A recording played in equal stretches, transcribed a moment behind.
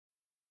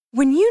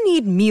When you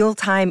need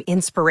mealtime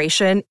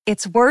inspiration,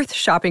 it's worth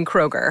shopping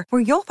Kroger,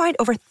 where you'll find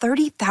over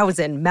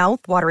 30,000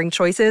 mouth-watering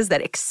choices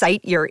that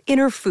excite your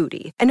inner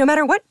foodie. And no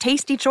matter what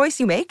tasty choice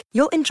you make,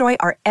 you'll enjoy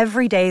our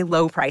everyday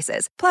low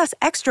prices, plus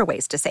extra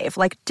ways to save,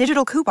 like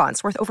digital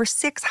coupons worth over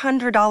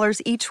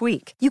 $600 each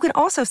week. You can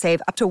also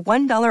save up to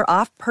 $1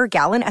 off per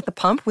gallon at the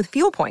pump with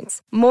fuel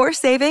points. More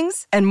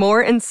savings and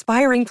more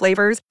inspiring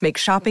flavors make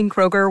shopping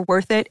Kroger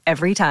worth it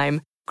every time.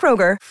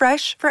 Kroger,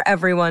 fresh for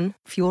everyone.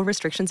 Fuel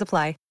restrictions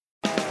apply.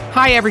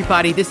 Hi,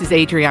 everybody. This is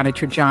Adriana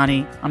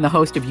Trajani. I'm the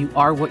host of You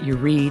Are What You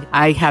Read.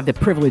 I have the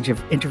privilege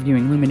of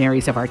interviewing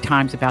luminaries of our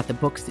times about the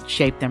books that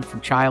shaped them from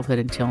childhood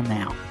until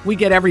now. We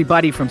get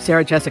everybody from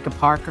Sarah Jessica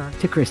Parker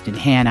to Kristen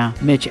Hanna,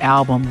 Mitch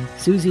Albom,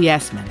 Susie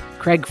Essman,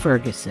 Craig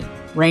Ferguson,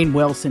 Rainn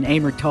Wilson,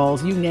 Amor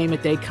Tolls, you name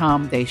it, they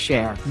come, they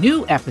share.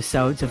 New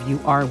episodes of You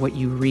Are What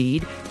You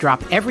Read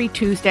drop every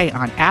Tuesday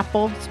on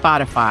Apple,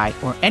 Spotify,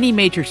 or any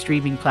major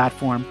streaming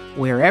platform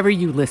wherever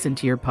you listen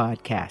to your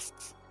podcasts.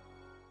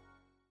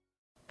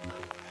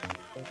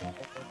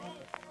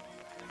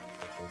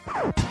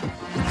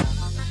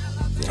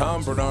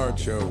 Tom Bernard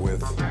Show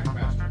with.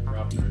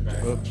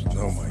 Oops,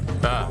 oh my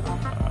God.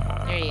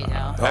 There you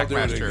go.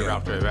 Hackmaster,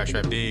 Ralph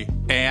MD,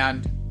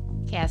 and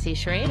Cassie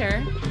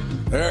Schrader.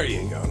 There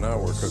you go. Now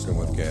we're cooking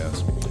with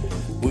gas.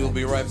 We'll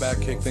be right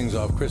back. Kick things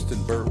off.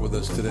 Kristen Burt with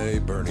us today.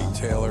 Bernie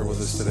Taylor with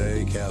us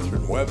today.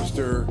 Catherine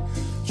Webster.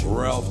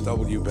 Ralph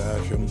W.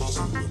 Basham.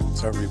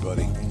 It's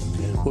everybody.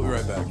 We'll be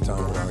right back.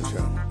 Tom Bernard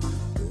Show.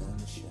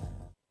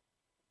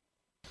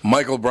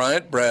 Michael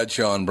Bryant,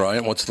 Bradshaw and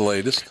Bryant, what's the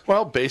latest?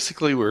 Well,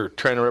 basically, we're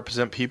trying to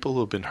represent people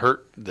who have been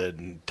hurt,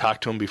 then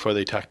talk to them before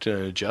they talk to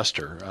an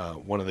adjuster.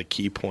 One of the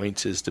key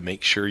points is to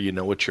make sure you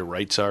know what your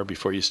rights are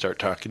before you start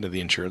talking to the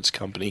insurance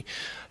company,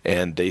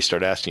 and they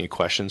start asking you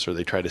questions or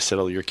they try to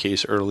settle your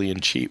case early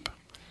and cheap.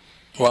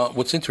 Well,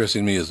 what's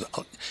interesting to me is,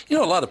 a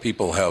lot of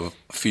people have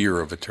fear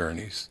of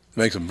attorneys. It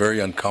makes them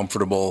very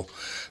uncomfortable.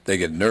 They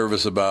get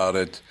nervous about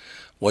it.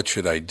 What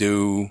should I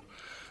do?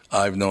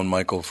 I've known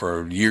Michael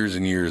for years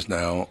and years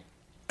now,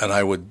 and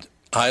I would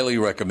highly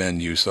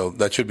recommend you. So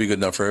that should be good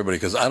enough for everybody,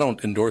 because I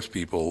don't endorse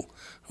people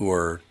who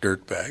are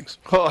dirtbags.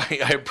 Well,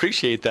 I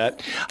appreciate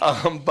that.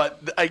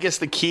 But I guess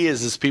the key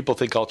is people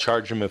think I'll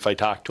charge them if I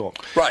talk to them.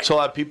 Right. So a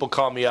lot of people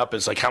call me up.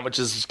 It's like, how much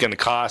is this going to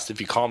cost if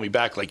you call me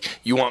back? Like,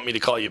 you want me to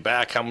call you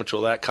back? How much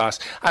will that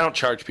cost? I don't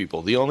charge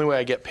people. The only way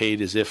I get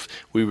paid is if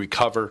we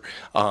recover,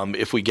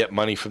 if we get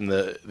money from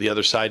the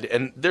other side.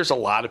 And there's a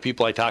lot of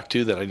people I talk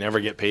to that I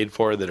never get paid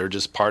for that are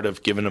just part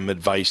of giving them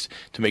advice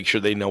to make sure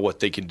they know what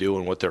they can do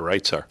and what their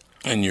rights are.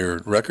 And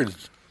your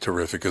record's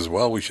terrific as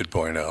well, we should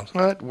point out.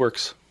 Well, it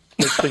works.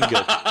 It's been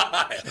good.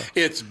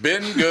 It's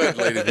been good,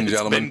 ladies and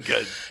gentlemen. It's been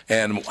good.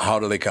 And how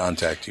do they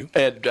contact you?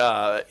 And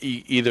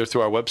either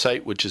through our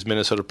website, which is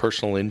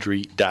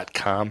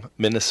minnesotapersonalinjury.com,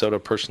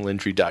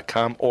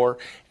 minnesotapersonalinjury.com, or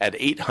at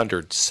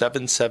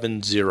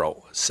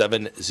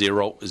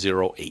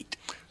 800-770-7008.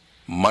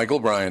 Michael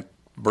Bryant,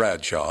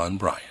 Bradshaw and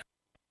Bryant.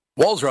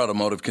 Walser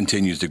Automotive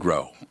continues to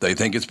grow. They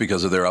think it's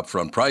because of their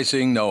upfront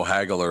pricing, no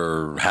haggle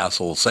or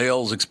hassle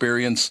sales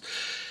experience,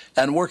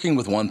 and working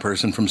with one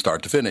person from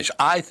start to finish.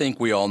 I think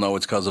we all know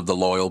it's because of the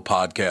loyal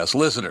podcast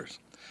listeners.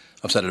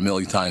 I've said it a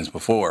million times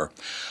before.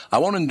 I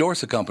won't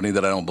endorse a company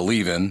that I don't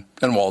believe in,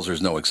 and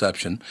Walser's no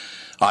exception.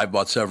 I've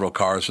bought several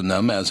cars from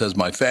them, as has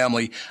my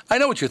family. I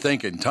know what you're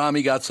thinking.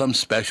 Tommy got some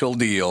special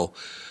deal.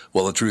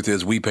 Well, the truth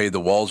is we paid the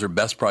Walser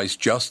best price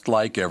just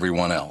like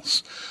everyone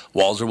else.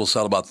 Walser will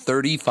sell about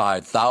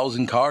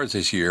 35,000 cars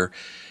this year,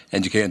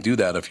 and you can't do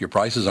that if your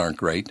prices aren't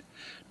great.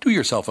 Do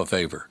yourself a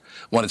favor.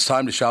 When it's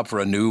time to shop for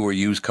a new or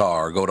used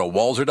car, go to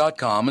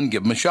walser.com and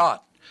give them a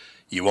shot.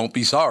 You won't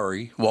be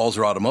sorry.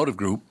 Walser Automotive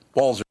Group,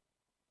 Walser.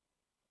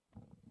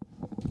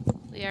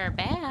 We are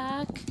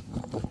back.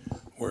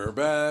 We're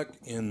back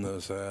in the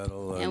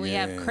saddle again. And we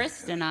have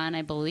Kristen on,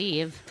 I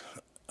believe.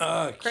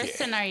 Okay.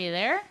 Kristen, are you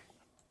there?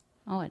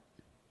 Oh,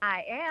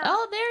 I am.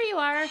 Oh, there you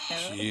are.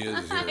 She is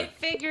here. I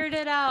figured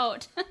it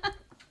out.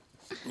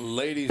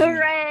 Ladies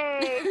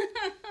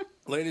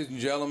and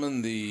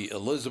gentlemen, the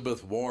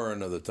Elizabeth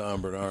Warren of the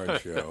Tom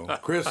Bernard Show,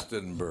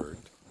 Kristen Burt.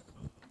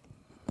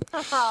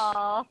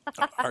 Oh.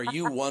 Are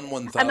you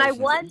 1/1000th? Am I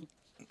one?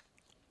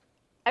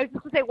 I was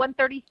just going to say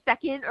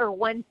 132nd or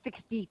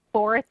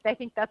 164th. I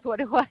think that's what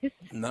it was.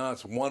 No,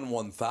 it's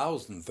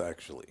 1/1000th,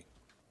 actually.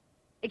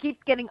 It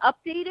keeps getting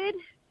updated.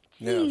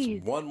 Yeah,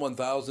 it's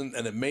 1/1000,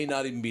 and it may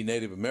not even be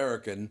Native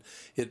American.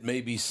 It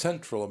may be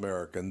Central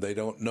American. They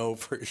don't know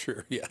for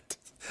sure yet.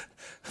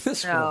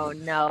 This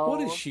woman, no.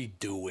 What is she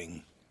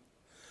doing?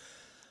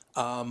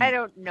 I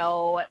don't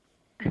know.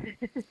 Yeah,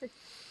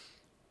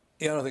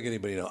 I don't think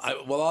anybody knows.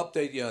 Well, I'll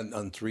update you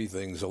on three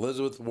things.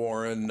 Elizabeth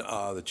Warren,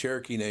 the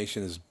Cherokee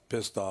Nation is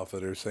pissed off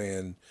at her,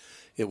 saying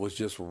it was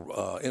just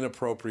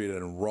inappropriate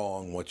and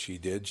wrong what she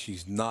did.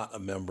 She's not a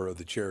member of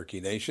the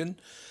Cherokee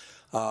Nation.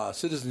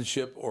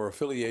 Citizenship or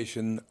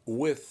affiliation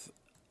with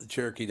the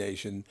Cherokee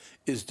Nation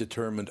is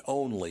determined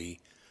only,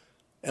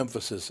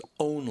 emphasis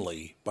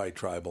only, by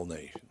tribal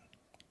nation.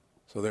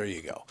 So there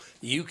you go.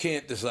 You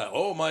can't decide,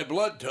 oh, my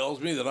blood tells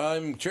me that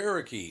I'm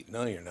Cherokee.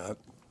 No, you're not.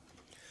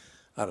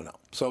 I don't know.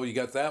 So you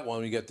got that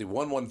one. We got the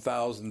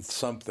 1/1000th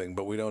something,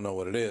 but we don't know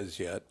what it is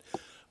yet.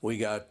 We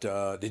got,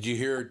 did you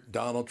hear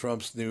Donald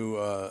Trump's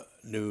new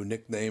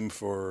nickname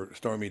for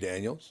Stormy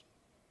Daniels?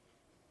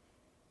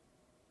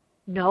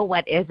 No,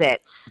 what is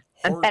it?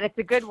 I bet it's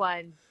a good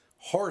one.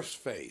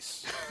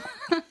 Horseface.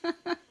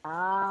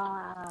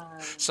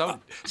 So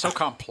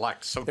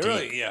complex, so deep.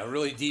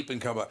 Really deep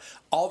and complex.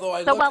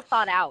 Although So well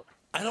thought out.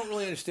 I don't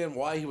really understand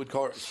why he would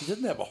call her. She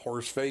doesn't have a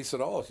horse face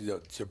at all. She's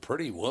a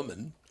pretty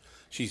woman.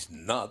 She's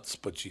nuts,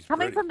 but she's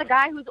Coming pretty. from the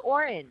guy who's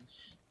orange.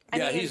 I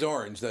mean, he's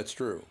orange. That's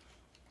true.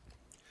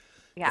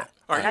 Yeah.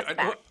 All that's right,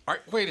 fact. all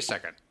right, wait a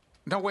second.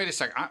 No, wait a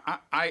second.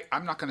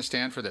 I'm not going to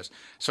stand for this.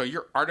 So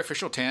you're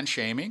artificial tan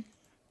shaming?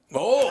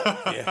 Oh,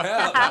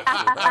 yeah,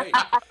 that's right.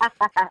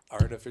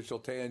 Artificial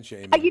tan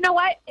shaming. You know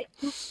what?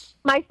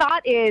 My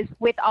thought is,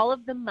 with all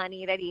of the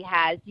money that he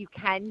has, you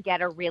can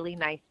get a really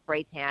nice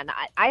spray tan.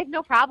 I have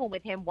no problem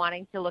with him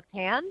wanting to look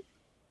tan.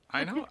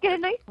 I know. Just get a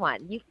nice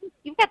one.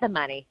 You've got the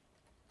money.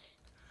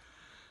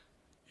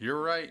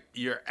 You're right.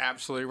 You're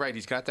absolutely right.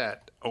 He's got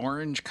that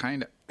orange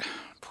kind of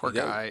poor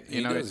guy.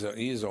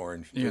 He's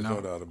orange. There's no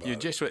doubt about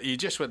it. You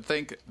just would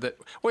think that.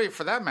 Well,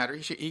 for that matter,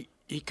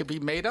 he could be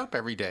made up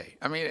every day.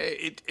 I mean,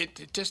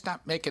 it just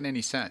not making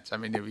any sense. I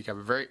mean, there's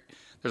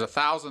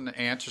 1,000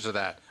 answers to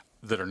that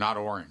are not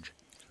orange.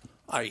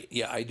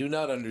 I do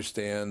not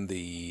understand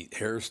the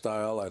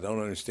hairstyle. I don't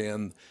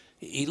understand.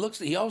 He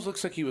always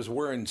looks like he was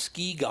wearing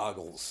ski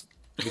goggles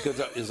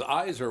because his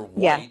eyes are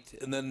white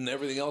and then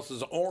everything else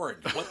is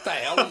orange. What the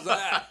hell is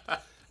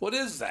that? What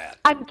is that?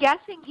 I'm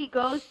guessing he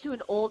goes to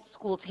an old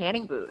school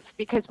tanning booth,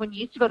 because when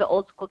you used to go to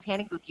old school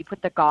tanning booth, you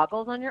put the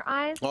goggles on your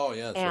eyes. Oh,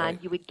 yeah, that's and right.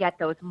 you would get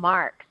those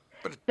marks.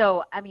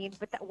 So, I mean,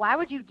 why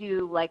would you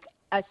do like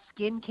a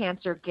skin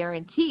cancer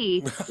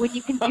guarantee when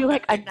you can do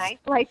like a nice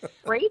light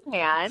spray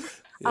tan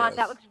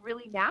that looks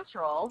really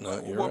natural?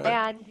 No, you're right.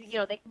 And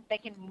they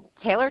can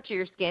tailor to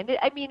your skin.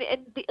 I mean,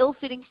 and the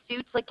ill-fitting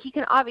suits, like he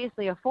can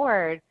obviously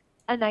afford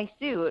a nice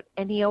suit,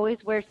 and he always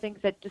wears things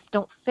that just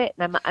don't fit.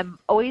 And I'm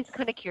always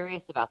kind of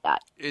curious about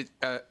that.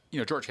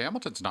 George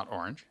Hamilton's not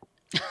orange.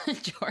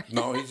 George.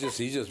 No, he's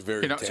just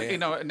very tan.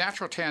 So, a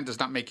natural tan does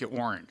not make you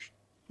orange.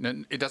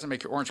 It doesn't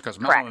make you orange because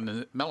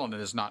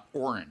melanin is not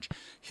orange.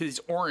 He's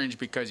orange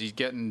because he's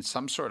getting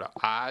some sort of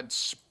odd.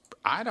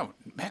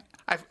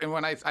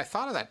 When I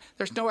thought of that,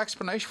 there's no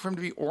explanation for him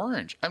to be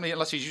orange. I mean,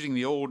 unless he's using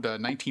the old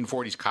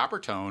 1940s copper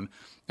tone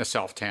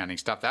self-tanning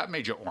stuff. That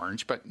made you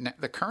orange, but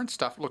the current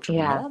stuff looks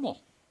normal.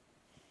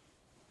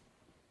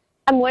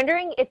 I'm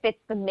wondering if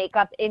it's the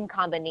makeup in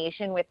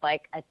combination with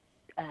like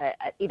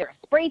either a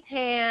spray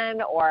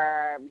tan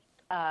or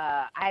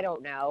I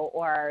don't know,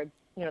 or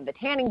the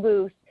tanning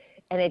booth,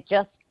 and it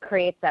just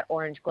creates that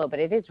orange glow. But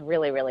it is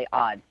really, really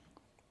odd.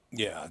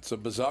 Yeah, it's a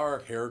bizarre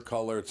hair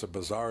color. It's a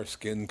bizarre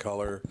skin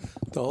color.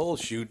 The whole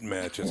shoot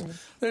matches.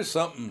 There's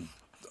something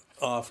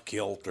off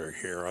kilter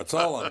here. That's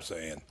all I'm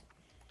saying.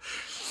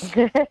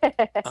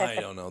 I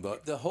don't know.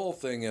 The whole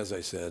thing, as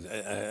I said,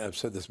 I've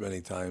said this many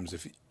times.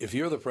 If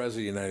you're the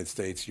president of the United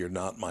States, you're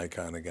not my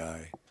kind of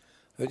guy.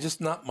 They're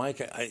just not my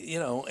kind.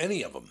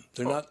 Any of them.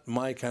 They're not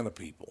my kind of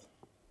people.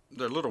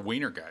 They're little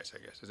wiener guys, I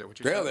guess. Is that what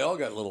you're saying? Yeah, they all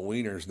got little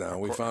wieners now.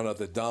 We found out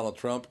that Donald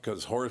Trump,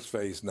 because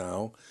Horseface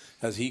now,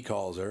 as he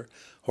calls her,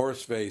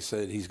 Horseface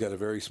said he's got a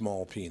very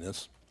small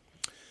penis.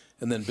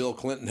 And then Bill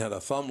Clinton had a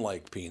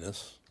thumb-like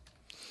penis.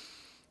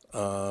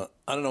 I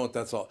don't know what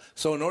that's all.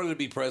 So in order to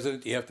be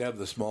president, you have to have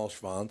the small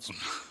schwanz.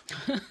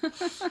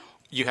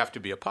 You have to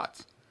be a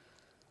putz.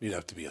 You'd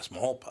have to be a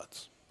small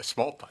putz. A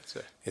small putz,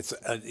 yeah. It's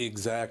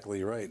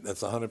exactly right.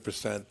 That's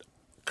 100%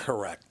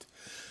 correct.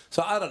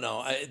 So I don't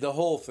know. The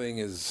whole thing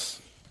is,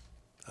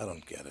 I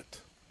don't get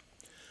it.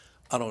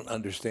 I don't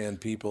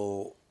understand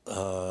people.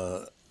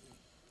 I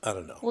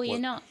don't know.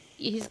 Well,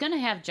 he's going to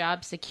have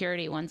job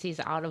security once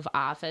he's out of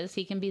office.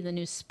 He can be the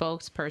new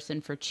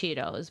spokesperson for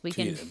Cheetos. We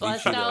can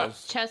bust out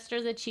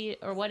Chester the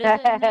Cheetah, or what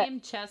is his name?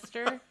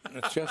 Chester?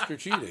 It's Chester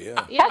Cheetah,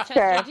 yeah. Yeah,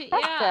 Chester.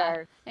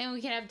 Yeah. And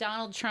we can have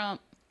Donald Trump,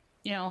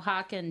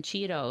 hawking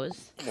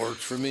Cheetos.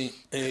 Works for me.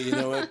 Hey, you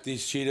know what?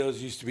 These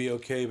Cheetos used to be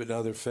okay, but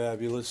now they're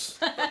fabulous.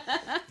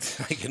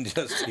 I can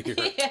just hear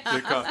it.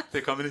 Yeah.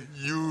 They come in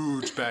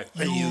huge bags.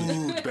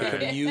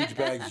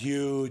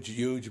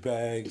 Huge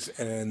bags,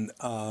 and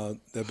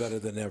they're better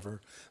than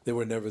ever. They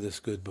were never this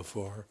good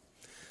before.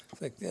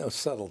 It's like,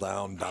 settle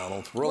down,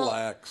 Donald.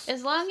 Relax. Well,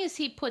 as long as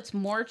he puts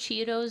more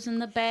Cheetos in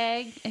the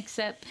bag,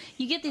 except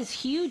you get this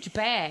huge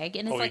bag,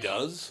 and it's he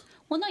does?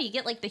 Well, no, you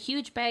get like the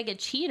huge bag of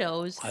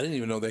Cheetos. I didn't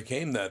even know they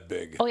came that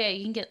big. Oh, yeah,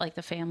 you can get like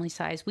the family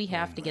size. We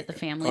have to get the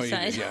family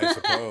size. Yeah, I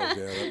suppose.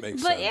 Yeah, that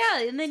makes sense. But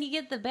yeah, and then you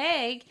get the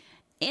bag,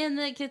 and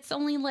it's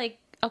only like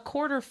a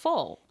quarter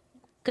full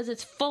because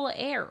it's full of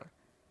air.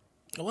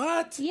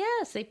 What?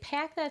 Yes, they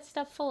pack that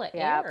stuff full of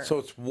Yeah. air. So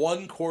it's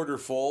 1/4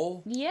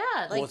 full? Yeah,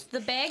 like What's- the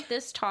bag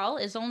this tall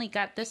is only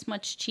got this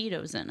much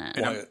Cheetos in it.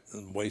 Why,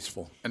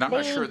 wasteful. And I'm They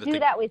not sure that do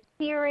that with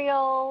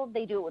cereal.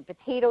 They do it with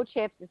potato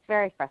chips. It's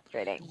very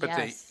frustrating. But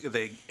Yes.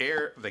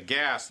 the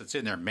gas that's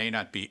in there may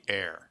not be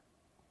air.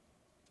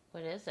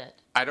 What is it?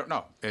 I don't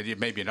know. It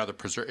may be another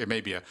it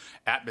may be a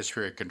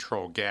atmospheric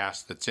controlled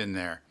gas that's in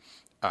there.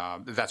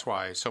 That's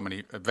why so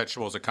many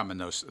vegetables that come in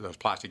those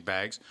plastic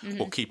bags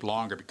will keep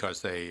longer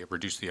because they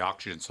reduce the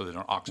oxygen so they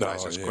don't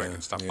oxidize as quick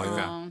and stuff like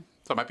that.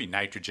 So it might be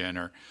nitrogen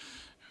or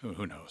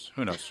who knows?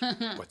 Who knows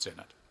what's in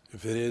it?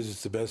 If it is,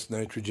 it's the best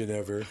nitrogen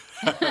ever.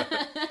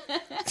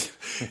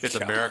 It's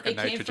American It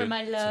came nitrogen. from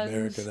my lungs.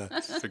 American.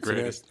 It's the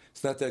greatest.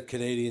 It's not that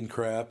Canadian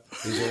crap.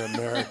 These are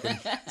American.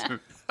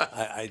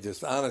 I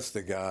just, honest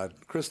to God.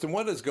 Kristen,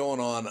 what is going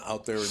on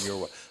out there in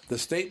your the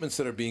statements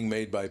that are being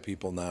made by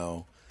people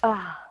now?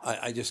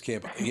 I just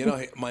can't. You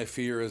know, my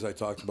fear is, I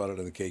talked about it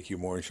in the KQ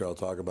Morning Show. I'll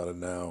talk about it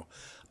now.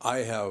 I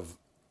have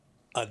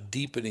a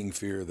deepening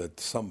fear that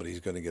somebody's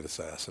going to get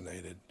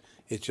assassinated.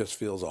 It just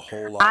feels a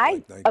whole lot I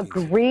like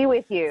 1950. agree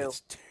with you.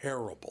 It's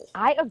terrible.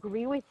 I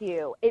agree with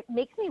you. It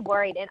makes me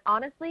worried. And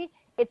honestly,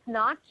 it's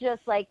not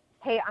just like,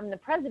 hey, I'm the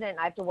president,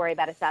 I have to worry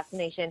about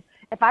assassination.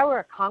 If I were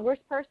a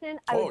congressperson,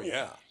 I would be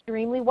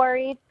extremely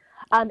worried.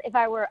 If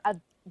I were a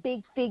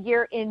big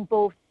figure in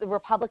both the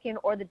Republican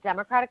or the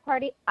Democratic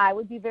Party, I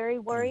would be very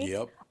worried.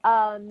 Yep.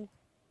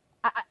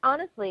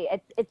 Honestly,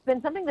 it's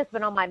been something that's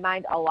been on my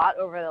mind a lot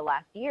over the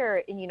last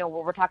year. And, you know,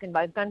 where we're talking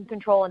about gun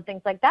control and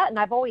things like that. And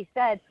I've always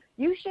said,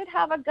 you should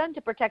have a gun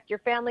to protect your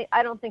family.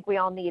 I don't think we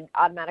all need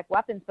automatic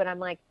weapons, but I'm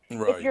like,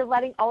 if you're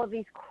letting all of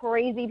these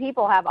crazy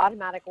people have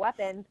automatic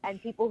weapons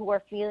and people who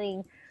are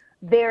feeling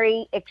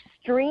very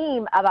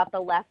extreme about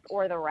the left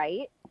or the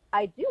right,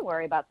 I do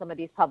worry about some of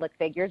these public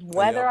figures,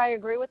 whether I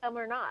agree with them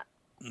or not.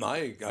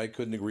 I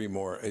couldn't agree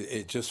more.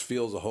 It just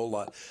feels a whole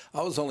lot.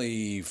 I was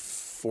only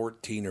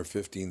 14 or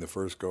 15 the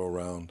first go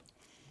around.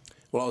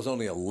 Well, I was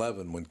only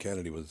 11 when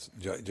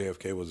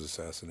JFK was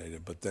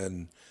assassinated, but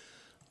then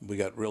we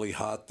got really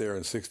hot there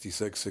in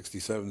 66,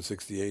 67,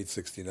 68,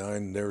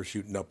 69. They were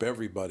shooting up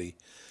everybody.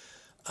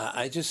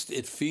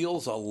 It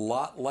feels a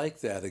lot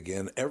like that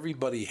again.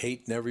 Everybody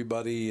hating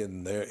everybody,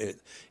 and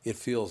it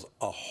feels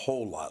a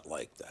whole lot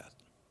like that.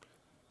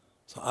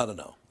 So I don't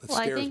know. It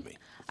scares me.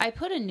 I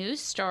put a news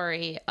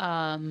story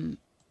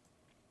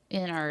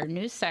in our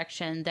news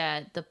section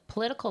that the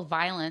political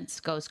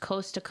violence goes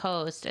coast to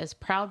coast as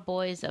Proud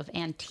Boys of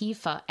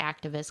Antifa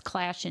activists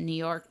clash in New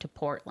York to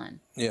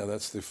Portland. Yeah,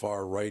 that's the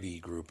far righty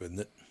group, isn't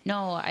it?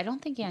 No, I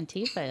don't think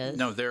Antifa is.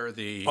 No, they're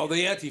the... Oh,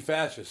 the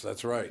anti-fascists,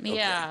 that's right. Okay.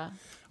 Yeah.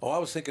 Oh, I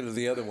was thinking of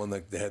the other one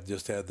that had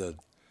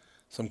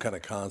some kind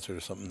of concert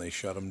or something. They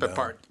shut them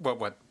down.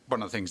 What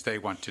one of the things they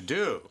want to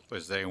do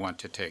is they want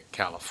to take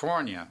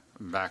California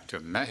back to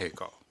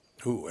Mexico.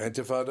 Who,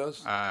 Antifa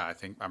does?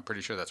 I'm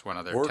pretty sure that's one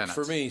of their Worked tenets.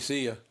 for me.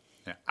 See ya.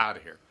 Yeah, out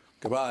of here.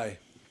 Goodbye.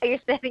 Are you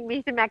sending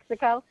me to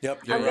Mexico?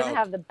 Yep, I'm going to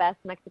have the best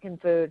Mexican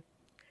food.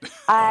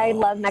 I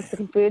love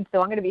Mexican food,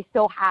 so I'm going to be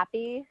so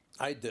happy.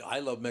 I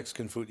love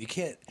Mexican food. You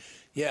can't.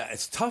 Yeah,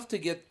 it's tough to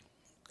get.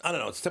 I don't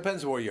know. It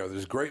depends where you are.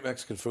 There's great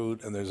Mexican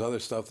food, and there's other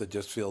stuff that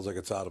just feels like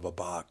it's out of a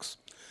box.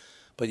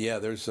 But yeah,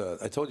 there's.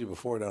 I told you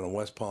before, down in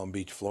West Palm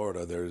Beach,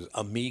 Florida, there's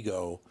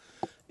Amigo.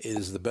 It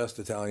is the best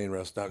Italian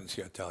restaurant.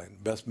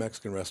 Best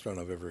Mexican restaurant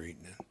I've ever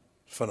eaten in.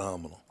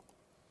 Phenomenal.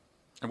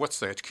 And what's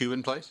that?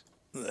 Cuban place?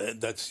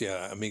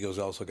 Amigo's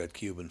also got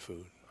Cuban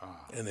food,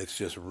 and it's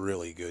just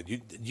really good.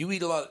 You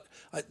eat a lot.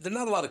 There are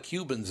not a lot of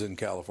Cubans in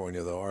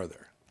California, though, are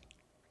there?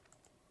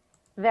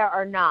 There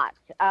are not.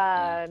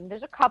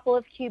 There's a couple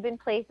of Cuban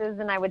places,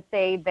 and I would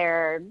say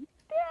they're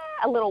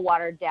a little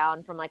watered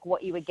down from like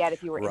what you would get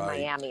if you were in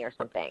Miami or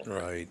something.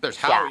 Right. There's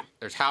Howie. Yeah.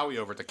 There's Howie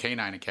over at the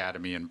Canine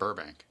Academy in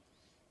Burbank.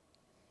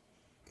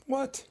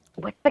 What?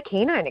 What's the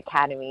Canine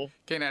Academy?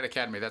 Canine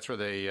Academy. That's where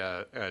they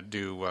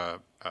do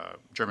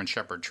German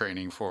Shepherd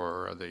training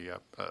for the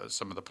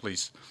some of the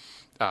police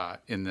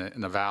in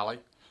the valley.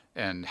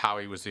 And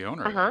Howie was the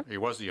owner. Uh-huh. He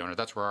was the owner.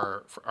 That's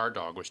where our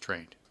dog was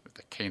trained at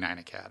the Canine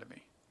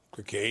Academy.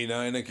 The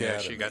Canine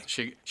Academy. Yeah,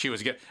 she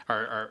was getting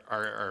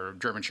our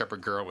German Shepherd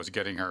girl was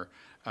getting her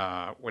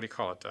what do you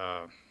call it?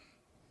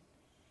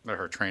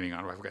 Her training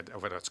on. I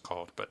forget what that's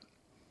called, but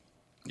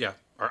yeah,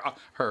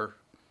 her.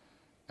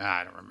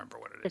 I don't remember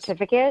what it is.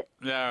 Certificate?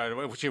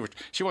 No,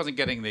 she wasn't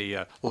getting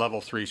the level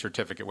 3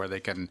 certificate where they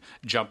can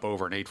jump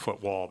over an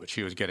 8-foot wall, but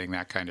she was getting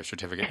that kind of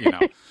certificate.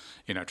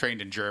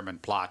 Trained in German,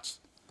 Plotzing.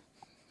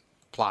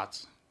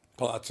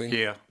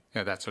 Yeah,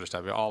 that sort of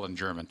stuff. All in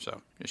German.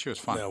 So yeah, she was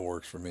fun. That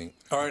works for me.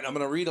 All right, I'm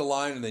going to read a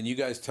line, and then you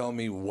guys tell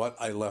me what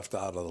I left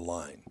out of the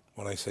line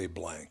when I say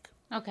blank.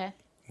 Okay.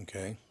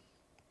 Okay.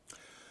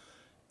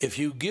 If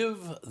you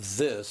give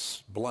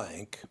this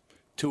blank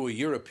to a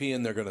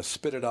European, they're going to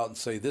spit it out and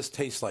say, this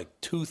tastes like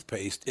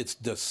toothpaste. It's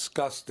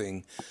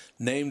disgusting.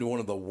 Named one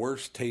of the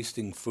worst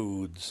tasting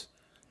foods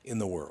in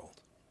the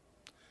world.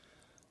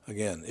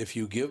 Again, if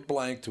you give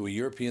blank to a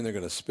European, they're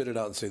going to spit it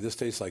out and say, this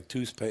tastes like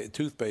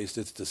toothpaste.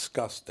 It's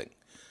disgusting.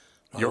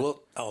 I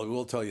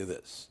will tell you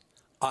this.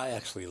 I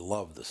actually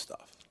love the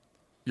stuff.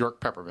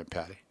 York peppermint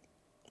patty.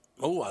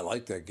 Oh, I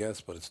like that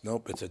guess, but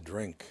it's a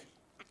drink.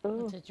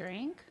 Ooh. It's a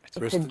drink?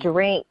 It's a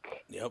drink.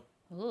 Yep.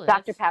 Ooh,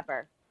 Dr.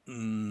 Pepper.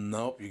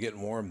 Nope, you're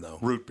getting warm, though.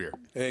 Root beer.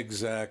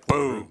 Exactly.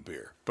 Boom. Root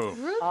beer. Boom.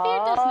 Root beer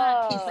does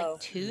not taste Oh.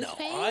 like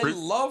toothpaste. I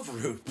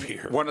love root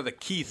beer. One of the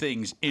key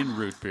things in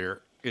root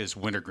beer is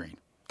wintergreen.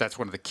 That's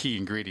one of the key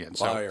ingredients.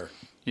 Liar.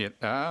 So,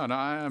 no,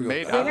 I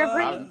made it.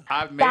 Wintergreen?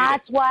 I've made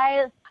That's it.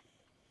 why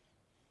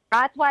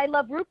I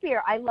love root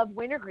beer. I love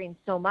wintergreen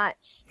so much.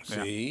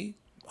 See?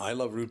 I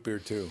love root beer,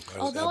 too.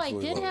 Although I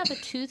absolutely did love have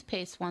a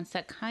toothpaste once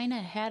that kind of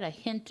had a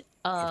hint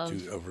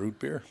of root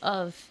beer?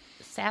 of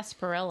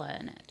sarsaparilla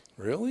in it.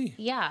 Really?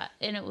 Yeah,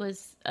 and it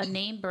was a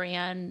name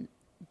brand.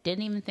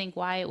 Didn't even think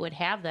why it would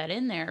have that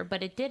in there,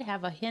 but it did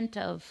have a hint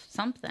of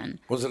something.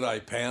 Was it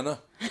Ipana?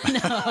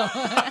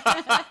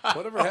 No.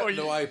 Whatever happened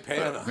to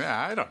Ipana? Yeah,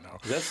 I don't know.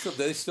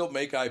 They still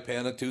make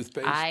Ipana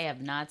toothpaste? I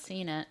have not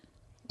seen it.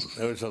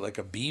 There was like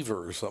a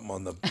beaver or something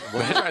on the...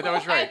 That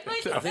was right.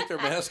 I think their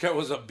mascot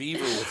was a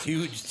beaver with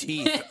huge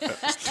teeth.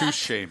 Tooth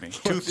shaming.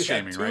 Tooth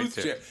shaming right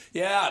there.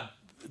 Yeah,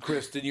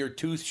 Kristen, you're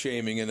tooth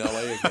shaming in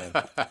L.A. again.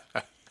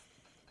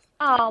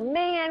 Oh,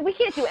 man, we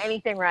can't do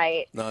anything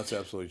right. No, it's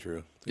absolutely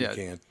true. You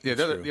can't. Yeah,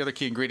 It's true. the other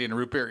key ingredient in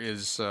root beer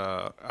is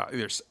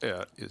either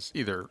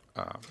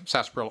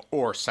sarsaparilla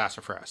or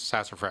sassafras.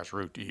 Sassafras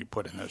root you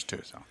put in those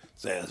two. So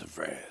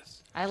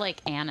Sassafras. I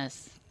like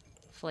anise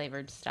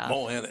flavored stuff.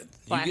 Oh, and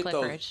Black you get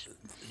licorice.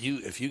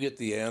 if you get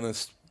the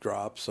anise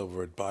drops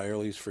over at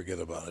Byerly's, forget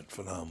about it.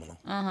 Phenomenal.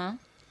 Uh-huh.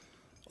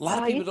 A lot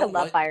of I people used to don't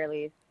love like.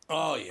 Byerly's.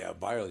 Oh yeah,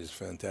 Byerly's is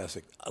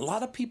fantastic. A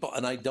lot of people,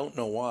 and I don't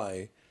know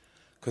why,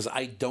 because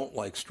I don't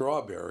like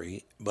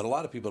strawberry, but a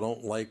lot of people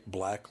don't like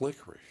black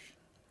licorice.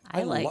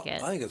 I like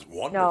it. I think it's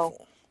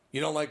wonderful.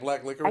 You don't like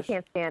black licorice? I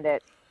can't stand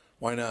it.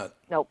 Why not?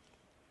 Nope.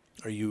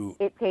 Are you?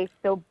 It tastes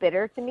so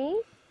bitter to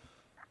me.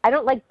 I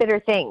don't like bitter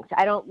things.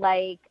 I don't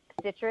like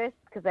citrus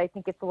because I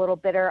think it's a little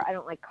bitter. I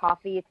don't like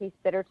coffee. It tastes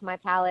bitter to my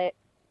palate.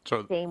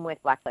 So Same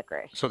with black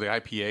licorice. So the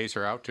IPAs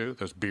are out too.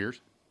 Those beers.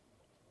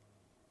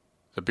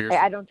 The beers.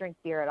 I don't drink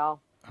beer at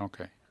all.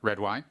 Okay. Red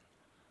wine.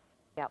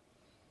 Yep.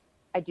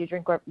 I do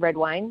drink red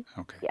wine.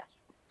 Okay. Yes.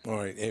 All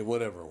right. Hey,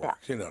 whatever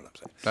works. You know what I'm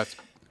saying. That's.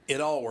 It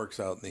all works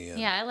out in the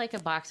end. Yeah, I like a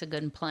box of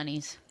Good and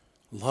Plenty's.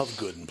 Love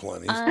Good and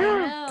Plenty's. I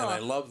know. And I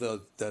love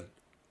that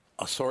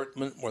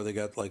assortment where they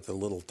got like the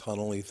little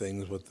tunnely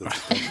things with the.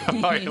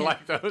 Oh, you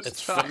like those?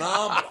 It's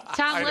phenomenal.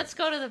 Tom, let's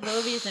go to the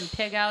movies and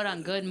pig out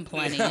on Good and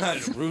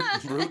Plenty's.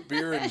 root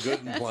beer and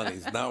Good and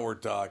Plenty's. Now we're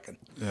talking.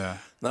 Yeah.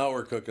 Now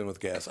we're cooking with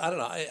gas. I don't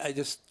know.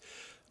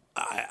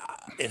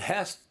 It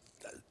has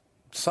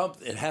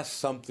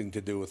something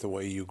to do with the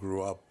way you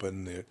grew up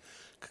and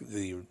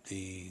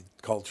the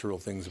cultural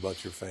things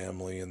about your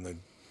family and the.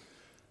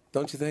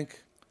 Don't you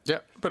think? Yeah,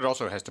 but it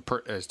also has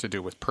to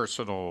do with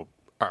personal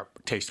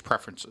taste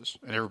preferences,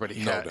 and everybody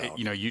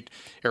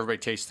everybody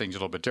tastes things a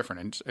little bit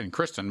different. And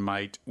Kristen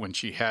might, when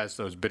she has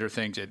those bitter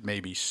things, it may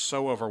be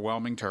so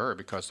overwhelming to her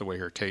because the way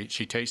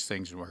she tastes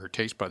things and where her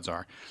taste buds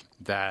are,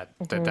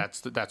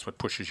 that's what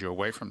pushes you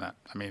away from that.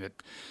 I mean,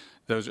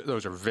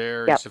 those are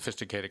very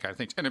sophisticated kind of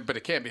things, but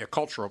it can be a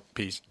cultural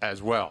piece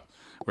as well.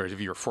 Whereas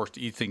if you were forced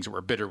to eat things that were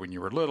bitter when you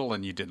were little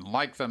and you didn't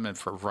like them, and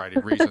for a variety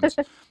of reasons,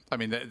 I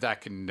mean that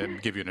can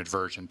give you an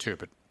aversion too.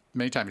 But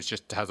many times it's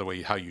just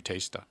how you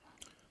taste stuff.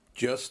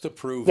 Just to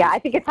prove. Yeah, I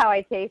think it's how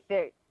I taste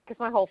it because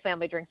my whole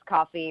family drinks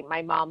coffee.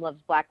 My mom loves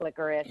black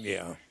licorice.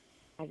 Yeah.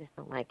 I just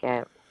don't like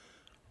it.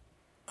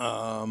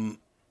 What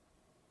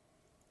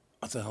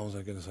the hell was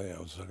I going to say? I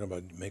was talking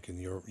about making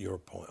your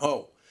point.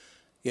 Oh,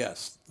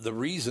 yes. The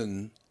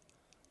reason,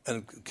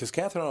 and because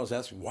Catherine always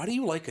asks me, why do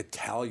you like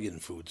Italian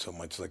food so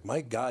much? Like, my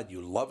God,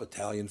 you love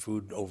Italian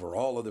food over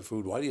all other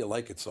food. Why do you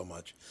like it so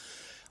much?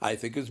 I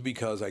think it's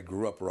because I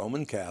grew up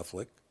Roman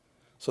Catholic,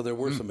 so there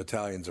were some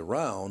Italians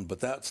around,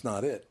 but that's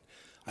not it.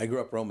 I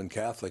grew up Roman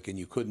Catholic, and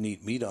you couldn't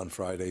eat meat on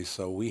Fridays,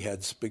 so we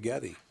had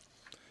spaghetti,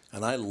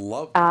 and I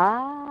loved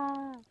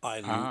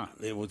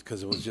it. It was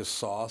because it was just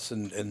sauce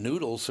and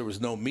noodles. There was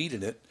no meat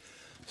in it,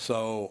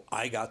 so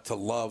I got to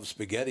love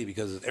spaghetti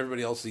because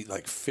everybody else eat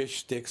like fish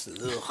sticks.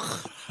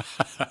 Ugh.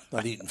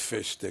 Not eating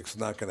fish sticks.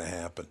 Not going to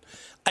happen.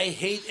 I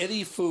hate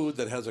any food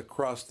that has a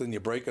crust and you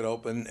break it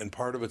open and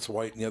part of it's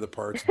white and the other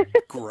part's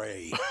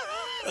gray.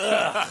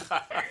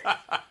 Ugh.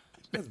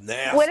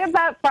 Nasty. What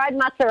about fried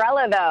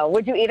mozzarella, though?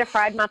 Would you eat a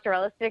fried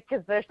mozzarella stick?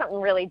 Because there's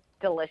something really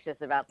delicious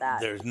about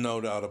that. There's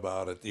no doubt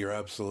about it. You're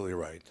absolutely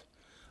right.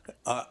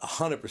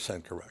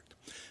 100% correct.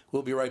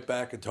 We'll be right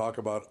back and talk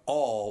about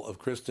all of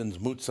Kristen's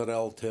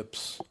mozzarella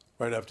tips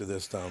right after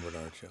this Tom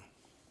Bernard Show.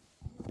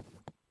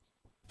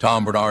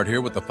 Tom Bernard here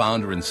with the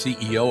founder and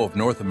CEO of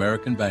North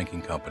American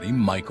Banking Company,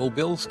 Michael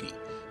Bilski,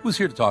 who's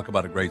here to talk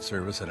about a great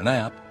service and an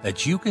app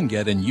that you can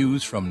get and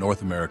use from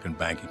North American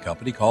Banking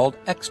Company called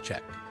XCheck.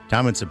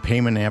 Tom, it's a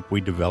payment app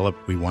we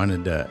developed. We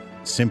wanted a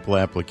simple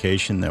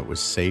application that was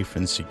safe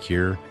and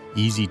secure,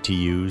 easy to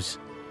use,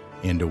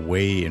 and a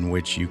way in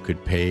which you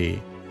could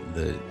pay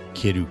the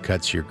Kid who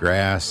cuts your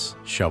grass,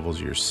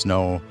 shovels your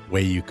snow,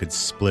 way you could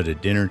split a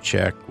dinner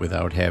check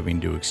without having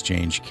to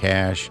exchange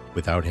cash,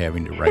 without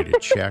having to write a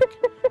check.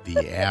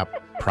 The app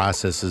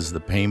processes the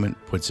payment,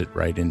 puts it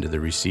right into the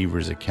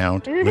receiver's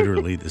account,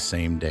 literally the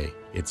same day.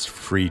 It's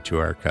free to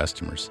our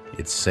customers.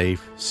 It's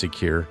safe,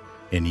 secure,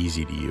 and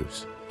easy to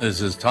use.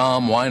 This is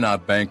Tom. Why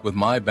not bank with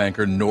my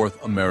banker,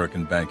 North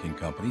American Banking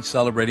Company,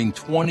 celebrating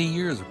 20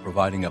 years of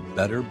providing a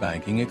better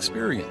banking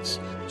experience.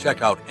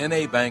 Check out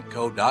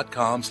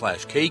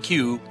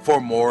nabankco.com/KQ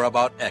for more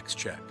about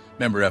XCheck.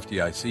 Member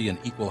FDIC, an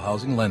equal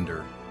housing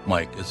lender.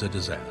 Mike is a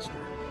disaster.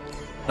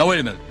 Now, wait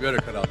a minute. You better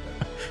cut out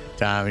that.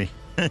 Tommy.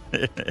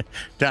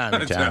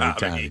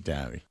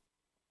 Tommy.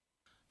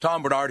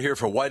 Tom Bernard here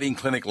for Whiting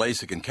Clinic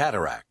LASIK and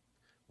Cataract.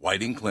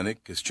 Whiting Clinic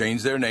has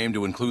changed their name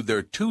to include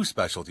their two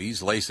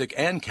specialties, LASIK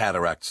and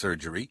cataract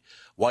surgery.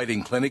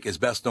 Whiting Clinic is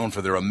best known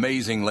for their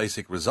amazing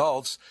LASIK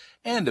results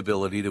and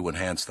ability to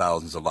enhance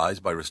thousands of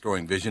lives by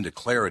restoring vision to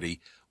clarity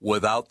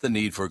without the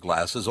need for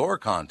glasses or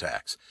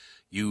contacts.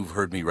 You've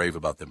heard me rave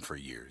about them for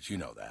years. You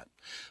know that.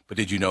 But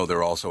did you know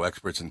they're also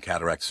experts in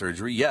cataract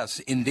surgery? Yes,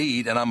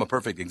 indeed, and I'm a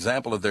perfect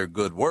example of their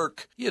good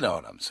work. You know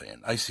what I'm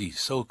saying. I see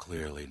so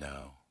clearly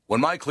now. When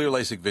my clear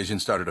LASIK vision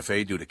started to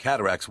fade due to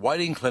cataracts,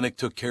 Whiting Clinic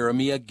took care of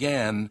me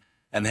again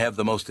and have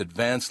the most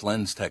advanced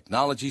lens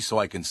technology so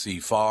I can see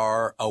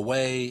far,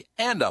 away,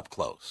 and up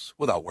close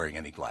without wearing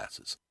any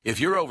glasses. If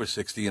you're over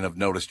 60 and have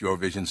noticed your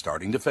vision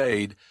starting to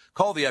fade,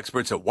 call the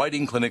experts at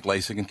Whiting Clinic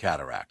LASIK and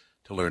Cataract.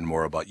 To learn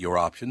more about your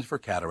options for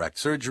cataract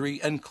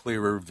surgery and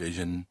clearer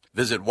vision,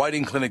 visit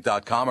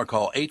whitingclinic.com or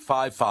call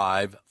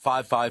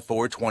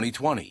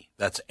 855-554-2020.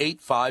 That's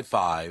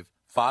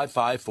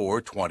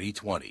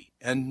 855-554-2020.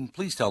 And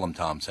please tell them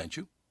Tom sent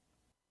you.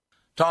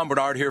 Tom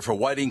Bernard here for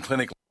Whiting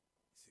Clinic.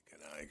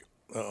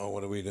 Uh-oh,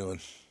 what are we doing?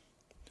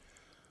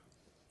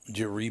 Did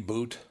you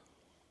reboot?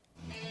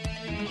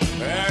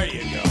 There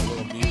you go. A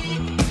little music.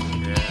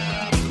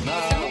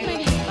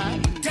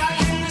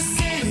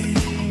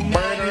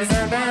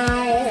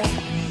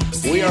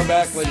 We are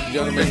back, ladies and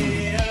gentlemen.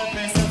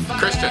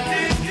 Kristen.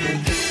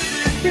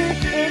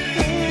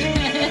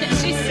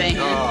 She's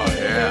singing. Oh,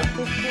 yeah.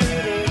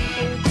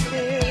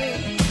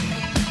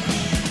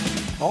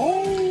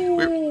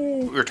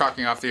 We were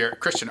talking off the air.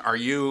 Christian, are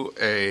you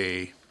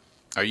a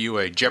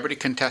Jeopardy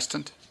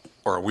contestant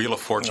or a Wheel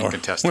of Fortune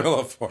contestant? Wheel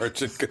of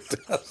Fortune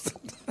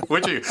contestant.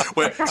 Would you?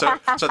 Wait, so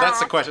that's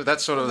the question.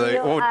 That's sort of the.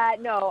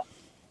 No,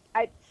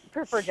 I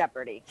prefer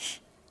Jeopardy.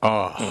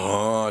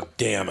 Oh,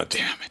 damn it!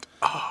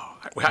 Oh,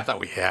 I thought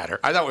we had her.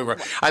 I think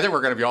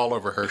we're going to be all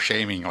over her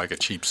shaming like a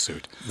cheap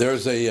suit.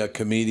 There's a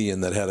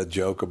comedian that had a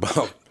joke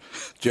about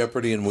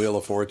Jeopardy and Wheel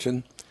of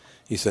Fortune.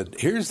 He said,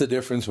 "Here's the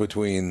difference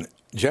between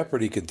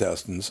Jeopardy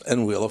contestants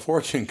and Wheel of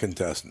Fortune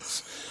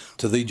contestants."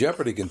 To the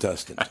Jeopardy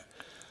contestant,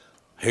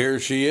 here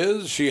she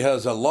is. She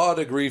has a law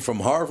degree from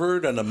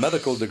Harvard and a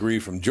medical degree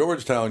from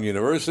Georgetown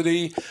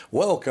University.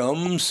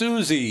 Welcome,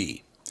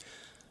 Susie.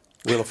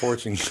 Wheel of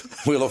Fortune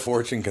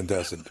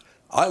contestant.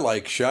 I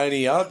like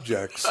shiny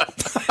objects.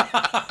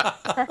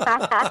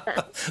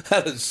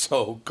 That is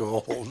so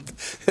gold.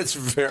 It's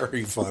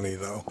very funny,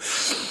 though.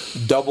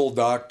 Double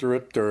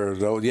doctorate,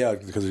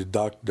 because he's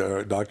doctor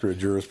of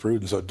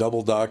jurisprudence, so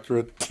double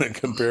doctorate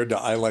compared to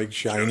I like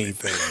shiny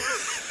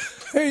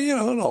things. Hey, it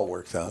all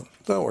works out.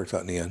 It all works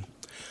out in the end.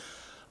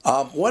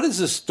 What is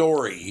the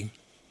story,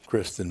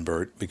 Kristen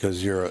Burt,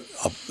 because you're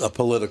a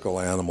political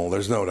animal,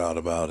 there's no doubt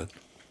about it.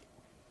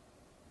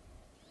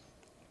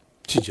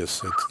 She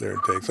just sits there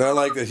and takes. I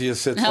like that she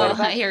just sits there.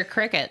 I hear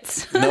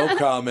crickets. No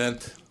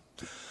comment.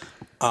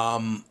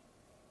 In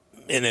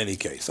any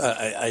case,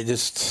 I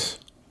just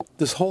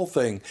this whole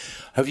thing.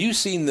 Have you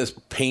seen this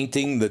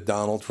painting that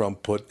Donald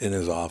Trump put in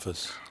his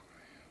office?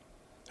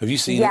 Have you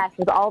seen it? Yes,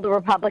 with all the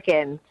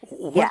Republicans.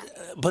 Yeah.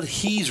 But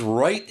he's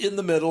right in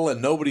the middle,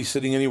 and nobody's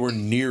sitting anywhere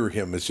near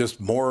him. It's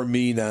just more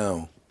me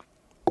now.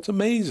 It's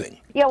amazing.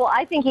 Yeah, well,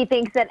 I think he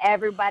thinks that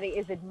everybody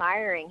is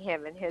admiring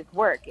him and his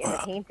work in the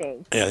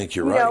painting. Yeah, I think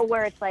you're right.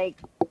 Where it's like,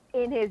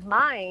 in his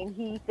mind,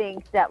 he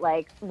thinks that,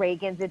 like,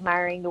 Reagan's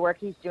admiring the work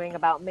he's doing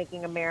about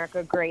making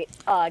America great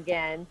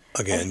again.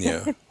 Again,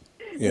 yeah.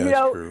 Yeah,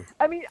 that's true.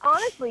 I mean,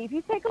 honestly, if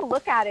you take a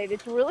look at it,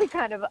 it's really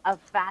kind of a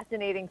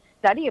fascinating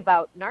study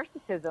about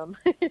narcissism.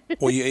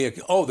 Well, yeah.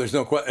 Oh, there's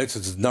no question. It's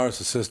as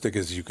narcissistic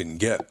as you can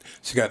get.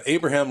 So you got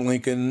Abraham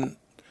Lincoln.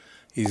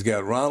 He's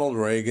got Ronald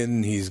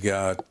Reagan. He's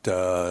got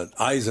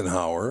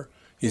Eisenhower.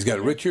 He's got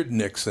Richard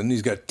Nixon.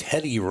 He's got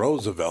Teddy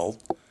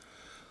Roosevelt.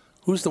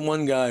 Who's the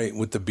one guy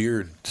with the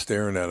beard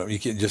staring at him? You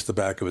can't, just the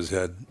back of his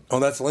head.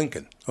 Oh, that's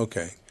Lincoln.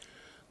 Okay.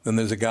 Then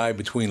there's a guy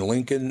between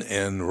Lincoln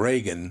and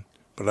Reagan,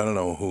 but I don't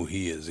know who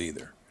he is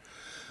either.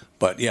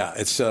 But, yeah,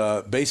 it's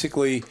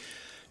basically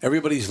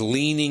everybody's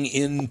leaning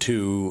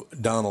into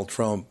Donald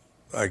Trump,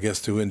 I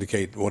guess, to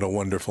indicate what a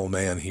wonderful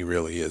man he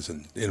really is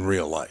in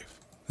real life.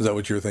 Is that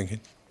what you're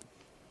thinking?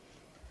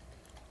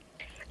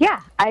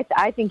 Yeah,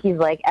 I think he's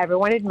like,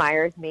 everyone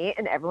admires me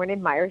and everyone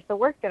admires the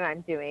work that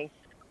I'm doing.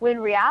 When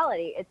in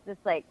reality, it's this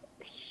like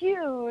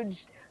huge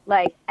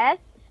like S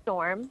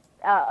storm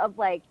of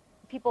like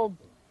people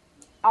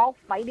all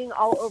fighting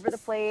all over the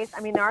place.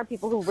 I mean, there are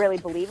people who really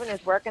believe in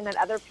his work, and then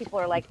other people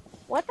are like,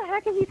 what the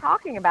heck is he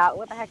talking about?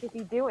 What the heck is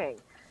he doing?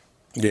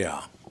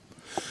 Yeah.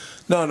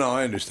 No,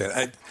 I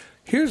understand.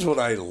 Here's what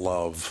I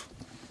love.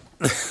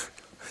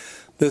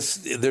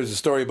 There's a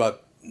story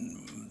about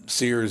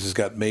Sears has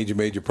got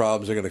major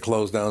problems. They're going to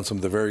close down some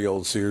of the very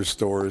old Sears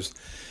stores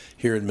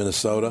here in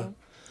Minnesota. Mm-hmm.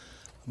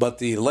 But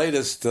the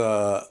latest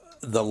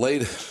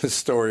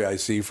story I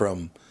see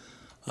from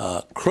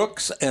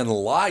Crooks and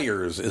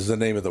Liars is the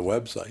name of the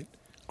website.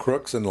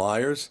 Crooks and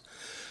Liars.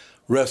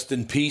 Rest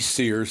in peace,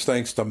 Sears,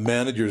 thanks to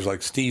managers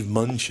like Steve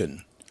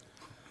Munchin.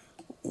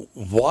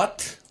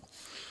 What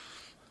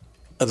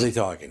are they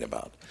talking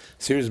about?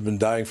 Sears has been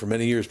dying for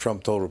many years,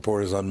 Trump told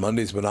reporters on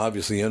Monday. It's been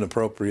obviously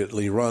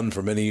inappropriately run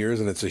for many years,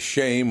 and it's a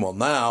shame. Well,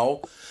 now,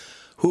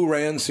 who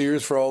ran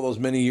Sears for all those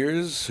many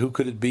years? Who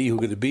could it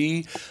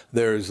be?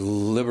 There's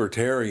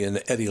libertarian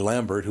Eddie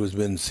Lambert, who has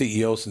been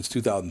CEO since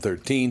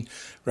 2013,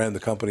 ran the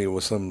company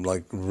with some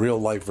like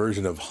real-life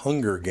version of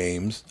Hunger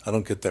Games. I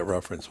don't get that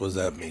reference. What does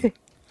that mean?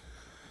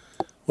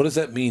 What does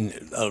that mean,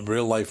 a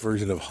real-life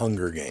version of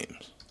Hunger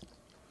Games?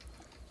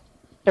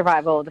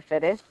 Survival of the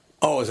fittest.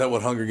 Oh, is that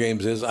what Hunger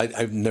Games is?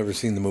 I've never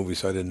seen the movie,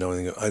 so I didn't know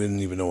anything. I didn't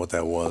even know what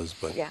that was.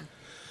 But yeah,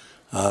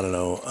 I don't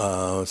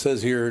know. It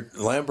says here,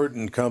 Lambert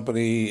and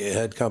company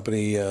in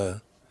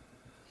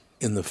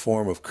the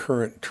form of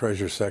current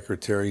Treasury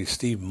Secretary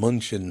Steve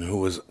Munchin, who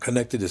was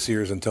connected to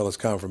Sears until his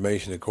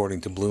confirmation,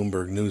 according to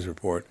Bloomberg News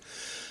report.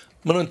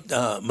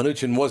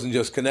 Mnuchin wasn't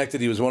just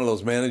connected, he was one of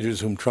those managers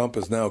whom Trump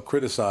is now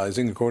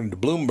criticizing. According to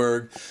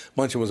Bloomberg,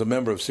 Munchin was a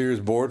member of Sears'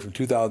 board from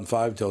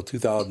 2005 until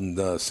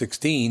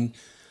 2016.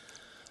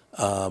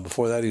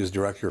 Before that, he was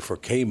director for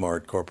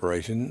Kmart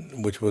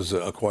Corporation, which was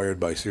acquired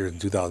by Sears in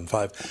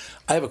 2005.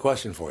 I have a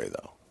question for you,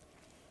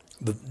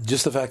 though.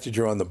 Just the fact that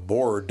you're on the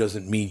board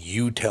doesn't mean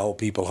you tell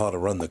people how to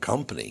run the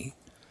company.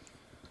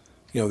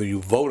 You know,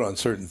 you vote on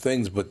certain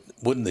things, but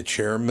wouldn't the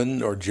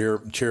chairman or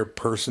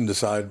chairperson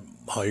decide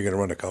how you're going to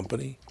run a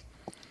company?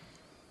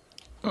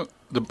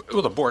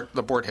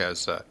 The board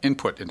has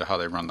input into how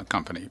they run the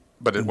company.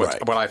 But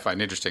what I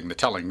find interesting, the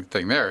telling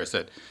thing there is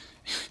that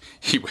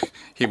he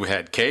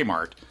had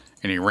Kmart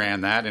and he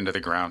ran that into the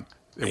ground.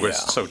 It was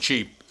so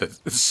cheap that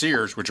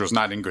Sears, which was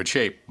not in good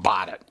shape,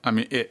 bought it. I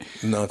mean,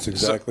 no, that's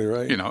exactly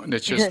right. You know, and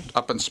it's just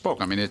up and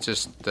spoke. I mean, it's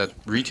just that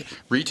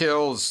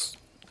retail's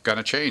going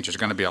to change. There's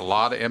going to be a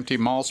lot of empty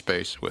mall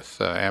space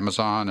with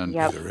Amazon and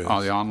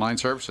all the online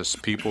services.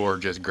 People are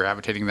just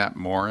gravitating that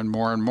more and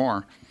more and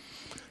more.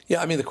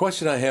 Yeah, I mean, the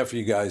question I have for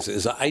you guys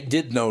is, I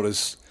did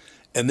notice,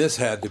 and this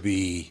had to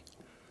be,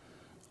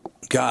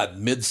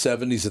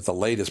 mid-'70s at the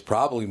latest,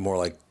 probably more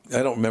like,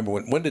 I don't remember,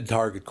 when did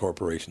Target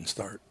Corporation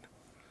start?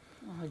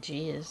 Oh,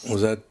 geez.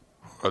 Was that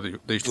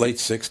late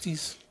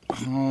 60s?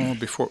 Oh,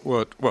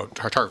 before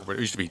Target, it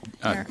used to be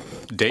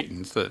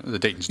Dayton's, the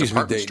Dayton's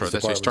department store.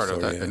 That's where they started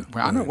that. Yeah.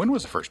 I don't know, when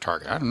was the first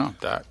Target? I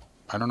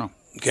don't know.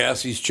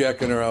 Cassie's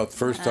checking her out.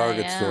 First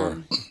Target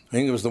store. I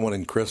think it was the one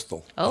in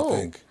Crystal. Oh, I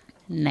think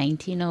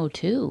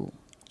 1902.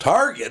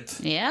 Target?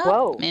 Yeah.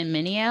 Whoa. In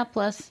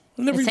Minneapolis.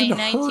 I've never It's even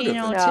saying heard of it.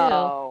 1902.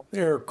 No.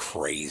 They're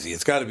crazy.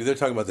 It's got to be. They're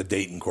talking about the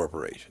Dayton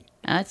Corporation.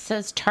 It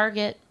says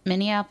Target,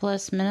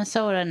 Minneapolis,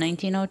 Minnesota,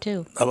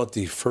 1902. How about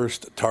the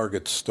first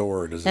Target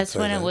store? That's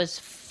when it was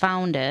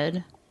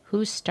founded.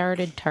 Who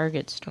started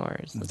Target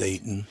stores?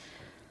 Dayton.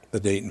 The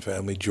Dayton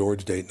family.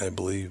 George Dayton, I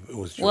believe. It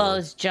was George. Well,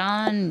 it's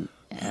John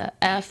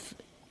F.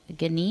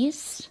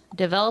 Ganese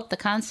developed the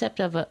concept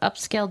of an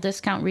upscale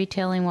discount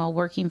retailing while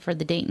working for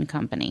the Dayton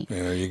Company.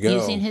 There you go.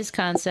 Using his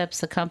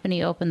concepts, the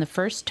company opened the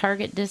first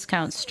Target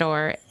discount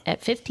store at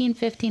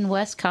 1515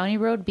 West County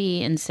Road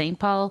B in St.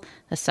 Paul,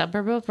 a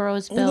suburb of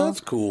Roseville. Well, that's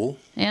cool.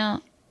 Yeah,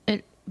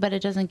 but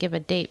it doesn't give a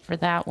date for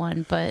that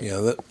one. But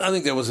yeah, I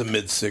think that was the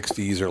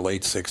mid-'60s or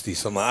late 60s.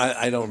 Something.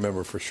 I don't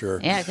remember for sure.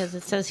 Yeah, because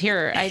it says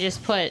here, I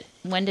just put,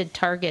 when did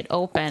Target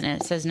open?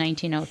 And it says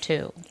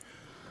 1902.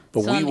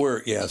 But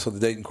so the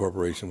Dayton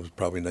Corporation was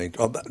probably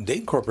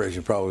Dayton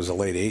Corporation probably was the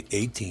late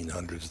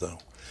 1800s, though.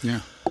 Yeah.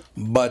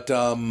 But,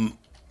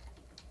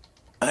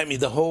 I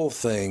mean, the whole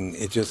thing,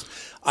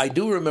 I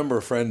do remember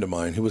a friend of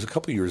mine who was a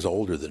couple years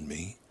older than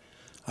me.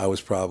 I was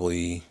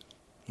probably,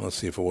 let's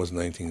see if it was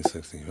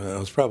 1960. I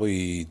was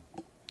probably,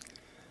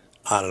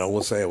 I don't know,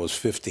 we'll say I was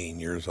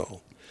 15 years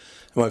old.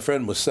 And my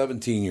friend was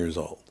 17 years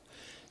old.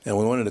 And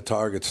we went into a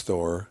Target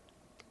store.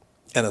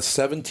 And a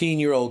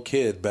 17-year-old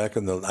kid back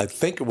in I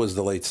think it was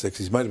the late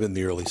 60s, might have been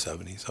the early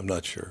 70s, I'm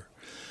not sure.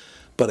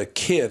 But a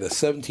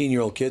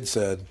 17-year-old kid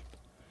said,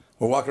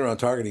 we're walking around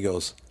Target, he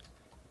goes,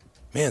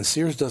 man,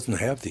 Sears doesn't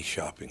have these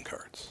shopping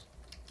carts.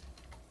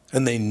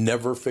 And they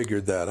never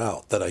figured that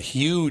out, that a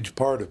huge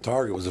part of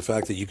Target was the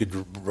fact that you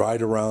could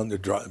ride around,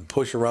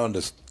 push around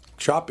a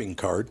shopping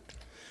cart,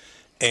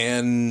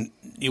 and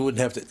you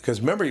wouldn't have to, because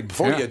remember,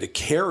 before you had to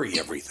carry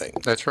everything.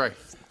 That's right.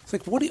 It's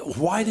like,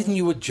 why didn't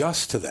you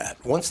adjust to that?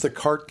 Once the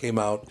cart came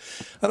out,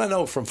 and I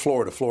know from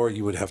floor to floor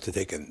you would have to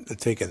take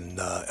an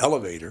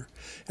elevator,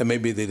 and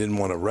maybe they didn't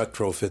want to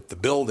retrofit the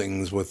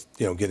buildings with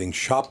getting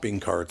shopping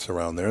carts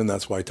around there, and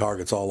that's why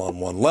Target's all on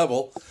one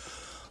level.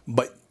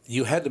 But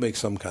you had to make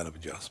some kind of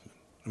adjustment.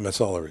 And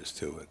that's all there is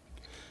to it.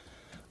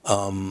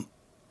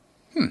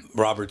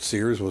 Robert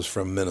Sears was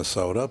from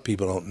Minnesota.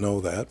 People don't know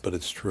that, but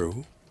it's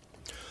true.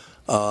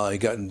 He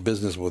got in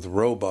business with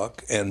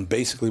Roebuck, and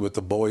basically what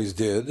the boys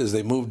did is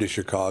they moved to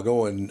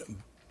Chicago and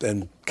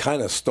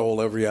kind of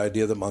stole every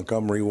idea that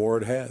Montgomery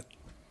Ward had.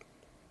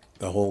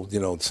 The whole,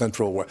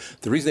 central.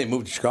 The reason they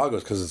moved to Chicago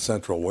is because of the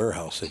central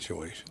warehouse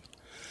situation.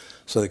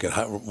 So they could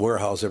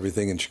warehouse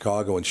everything in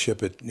Chicago and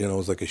ship it. It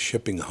was like a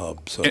shipping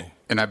hub. So.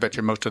 And I bet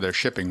you most of their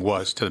shipping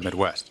was to the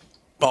Midwest.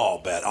 Oh,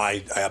 bet.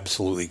 I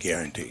absolutely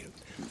guarantee it.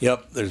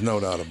 Yep, there's no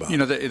doubt about it.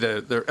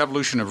 The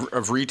evolution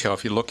of retail,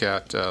 if you look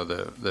at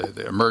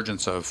the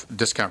emergence of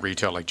discount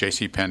retail like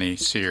JCPenney,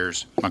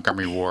 Sears,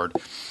 Montgomery Ward,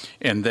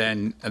 and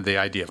then the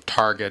idea of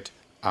Target,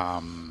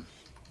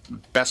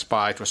 Best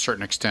Buy to a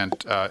certain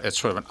extent, it's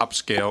sort of an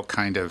upscale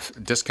kind of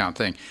discount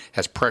thing,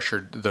 has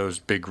pressured those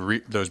big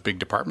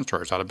department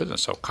stores out of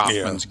business. So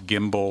Kaufman's,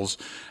 Gimbel's,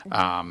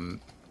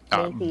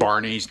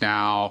 Barney's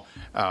now,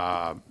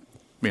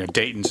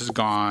 Dayton's is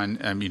gone,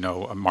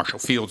 Marshall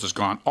Field's is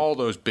gone. All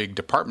those big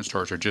department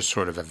stores are just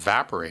sort of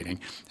evaporating.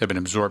 They've been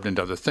absorbed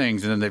into other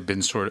things, and then they've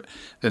been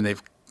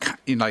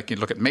like you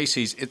look at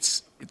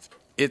Macy's,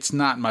 it's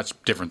not much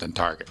different than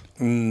Target,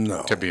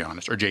 no, to be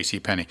honest, or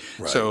JCPenney.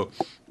 Right. So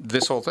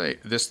this whole thing,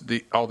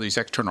 all these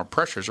external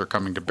pressures are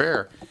coming to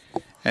bear,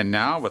 and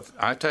now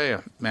I tell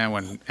you, man,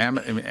 when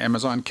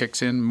Amazon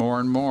kicks in more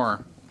and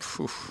more,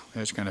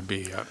 it's going to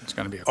be a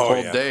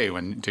cold day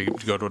to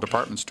go to a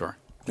department store.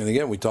 And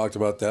again, we talked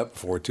about that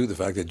before, too, the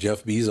fact that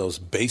Jeff Bezos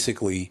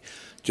basically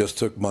just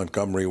took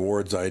Montgomery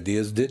Ward's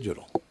ideas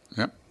digital.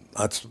 Yep.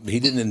 He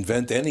didn't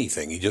invent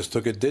anything. He just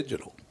took it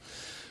digital,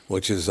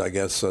 which is, I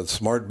guess, a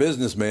smart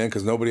businessman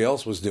because nobody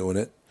else was doing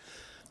it.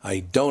 I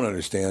don't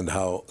understand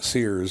how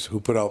Sears, who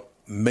put out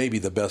maybe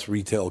the best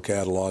retail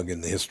catalog in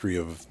the history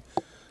of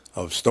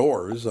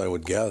stores, I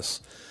would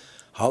guess,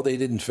 how they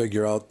didn't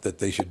figure out that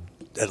they should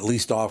at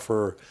least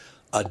offer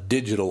a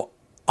digital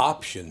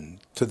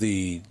option to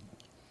the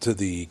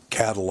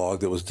catalog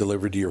that was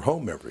delivered to your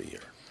home every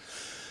year.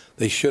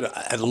 They should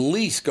at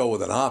least go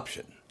with an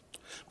option.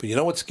 But you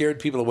know what scared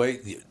people away?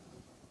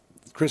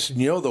 Kristen,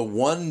 the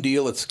one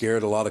deal that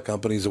scared a lot of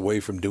companies away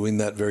from doing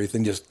that very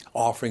thing, just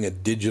offering a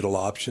digital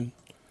option?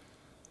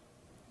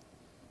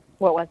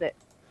 What was it?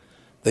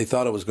 They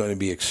thought it was going to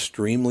be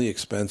extremely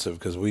expensive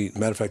because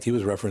matter of fact, he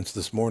was referenced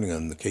this morning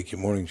on the KQ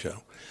Morning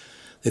Show.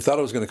 They thought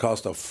it was going to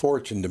cost a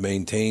fortune to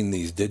maintain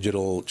these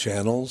digital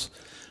channels.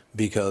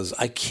 Because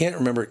I can't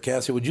remember,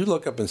 Cassie, would you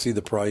look up and see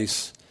the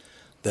price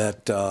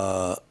that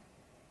I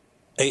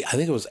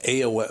think it was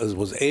AOL. It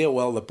was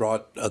AOL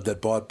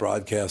that bought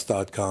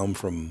Broadcast.com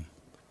from.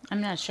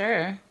 I'm not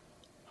sure.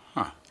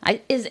 Huh?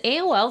 Is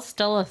AOL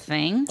still a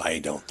thing? I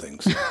don't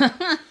think so.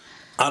 I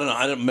don't know.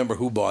 I don't remember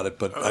who bought it,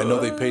 but I know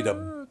they paid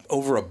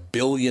over $1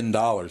 billion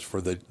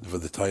for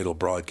the title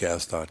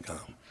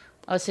Broadcast.com.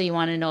 Oh, so you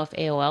want to know if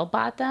AOL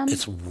bought them?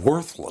 It's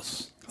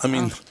worthless. I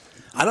mean.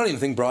 I don't even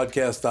think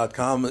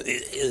Broadcast.com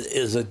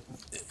is a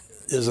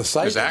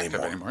site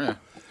active anymore. Yeah.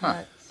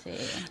 Huh.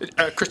 Let's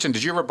see. Kristen,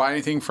 did you ever buy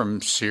anything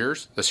from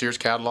Sears, the Sears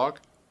catalog?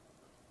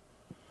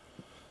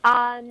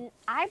 I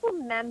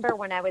remember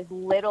when I was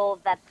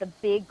little that the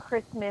big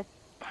Christmas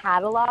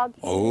catalog.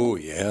 Oh,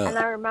 yeah. And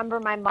I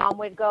remember my mom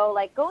would go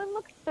and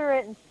look through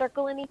it and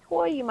circle any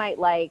toy you might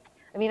like.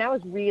 I mean, I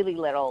was really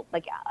little,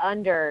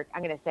 I'm going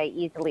to say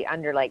easily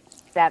under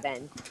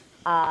 7.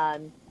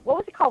 What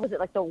was it called? Was it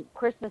like the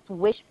Christmas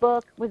Wish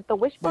Book? Was it the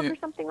Wish Book or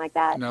something like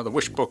that? No, the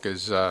Wish Book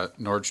is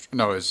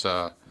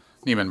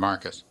Neiman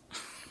Marcus.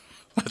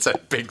 That's a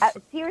big.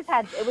 Sears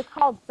it was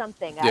called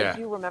something. Yeah. I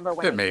do remember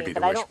when it came,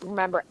 but I don't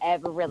remember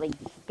ever really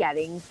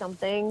getting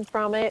something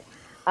from it.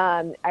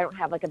 I don't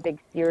have a big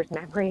Sears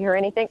memory or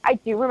anything. I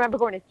do remember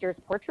going to Sears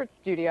Portrait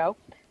Studio.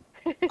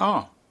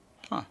 Oh.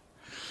 Huh.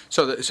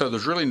 So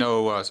there's really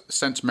no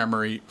sense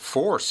memory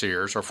for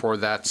Sears or for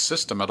that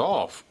system at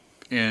all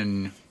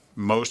in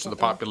most of the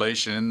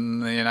population in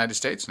the United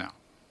States now.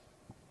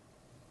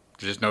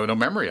 There's just no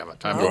memory of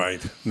it.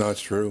 Right. No, it's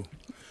true.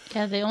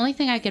 Yeah, the only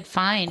thing I could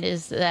find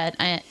is that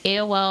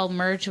AOL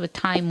merged with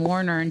Time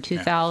Warner in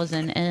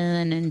 2000, and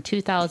then in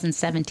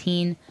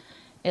 2017,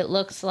 it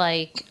looks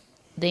like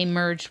they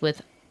merged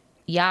with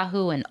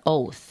Yahoo and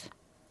Oath.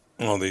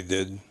 Oh, they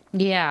did?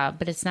 Yeah,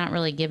 but it's not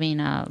really giving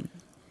a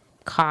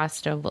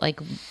cost of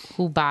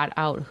who bought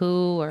out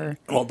who or.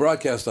 Well,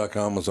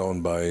 Broadcast.com was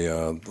owned by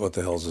what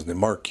the hell's his name?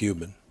 Mark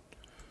Cuban.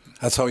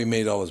 That's how he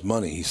made all his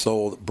money. He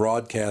sold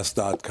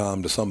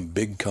Broadcast.com to some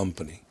big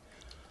company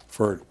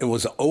it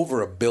was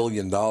over $1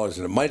 billion, and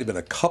it might have been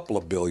a couple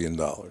of $1 billion.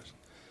 One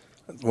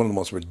of the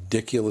most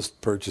ridiculous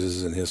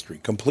purchases in history.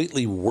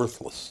 Completely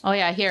worthless. Oh,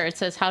 yeah. Here it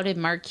says, how did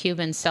Mark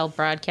Cuban sell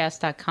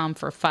Broadcast.com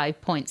for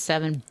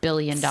 $5.7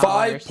 billion?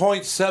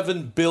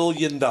 $5.7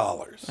 billion.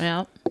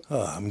 Yep.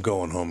 I'm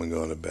going home and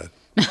going to bed.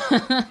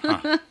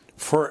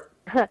 For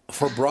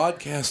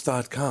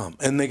Broadcast.com.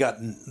 And they got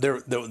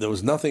there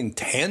was nothing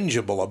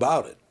tangible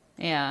about it.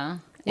 Yeah.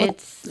 What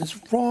is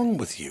wrong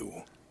with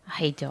you?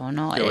 I don't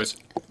know.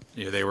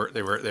 They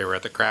were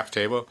at the craft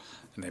table,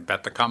 and they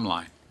bet the cum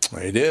line.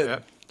 They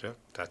did. Yep,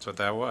 that's what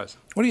that was.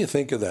 What do you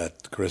think of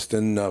that,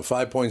 Kristen?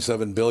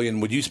 $5.7 billion.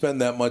 Would you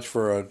spend that much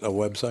for a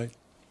website?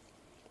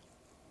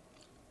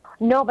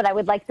 No, but I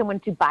would like someone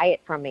to buy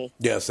it from me.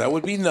 Yes, that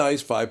would be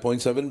nice.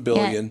 $5.7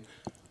 billion.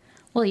 Yeah.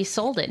 Well, he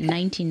sold it in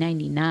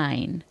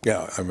 1999.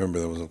 Yeah, I remember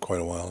that was quite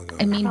a while ago.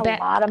 I mean, a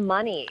lot of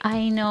money.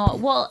 I know.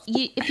 Well,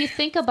 if you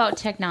think about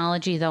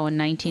technology, though, in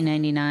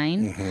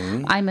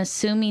 1999, I'm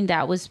assuming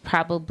that was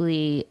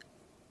probably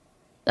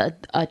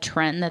a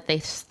trend that they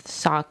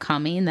saw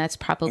coming. That's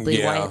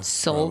probably why it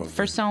sold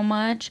for so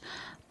much.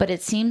 But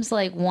it seems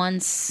like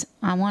once,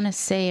 I want to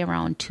say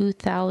around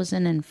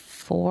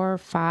 2004 or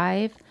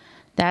 5,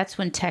 that's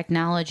when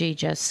technology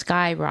just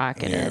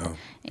skyrocketed. Yeah.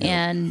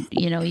 And,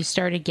 you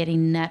started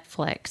getting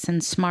Netflix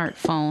and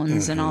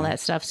smartphones and all that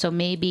stuff. So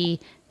maybe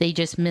they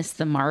just missed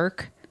the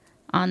mark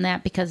on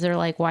that because they're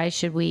like, why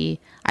should we?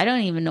 I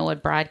don't even know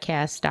what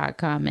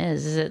broadcast.com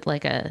is. Is it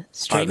like a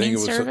streaming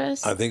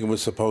service? I think it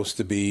was supposed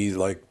to be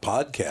like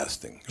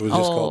podcasting. It was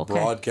just called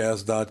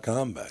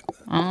broadcast.com back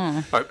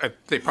then.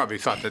 They probably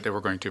thought that they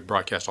were going to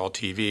broadcast all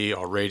TV,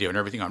 all radio, and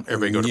everything on.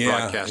 Everybody go to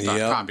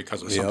broadcast.com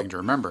because it was something to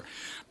remember.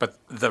 But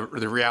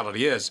the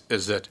reality is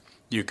that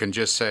you can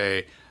just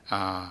say,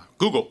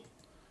 Google,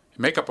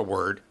 make up a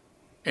word,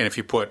 and if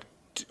you put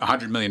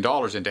 $100 million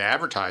into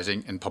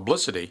advertising and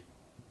publicity,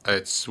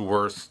 it's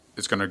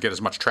going to get as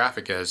much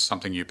traffic as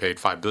something you paid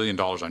 $5 billion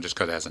on just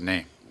because it has a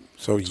name.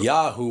 So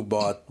Yahoo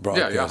bought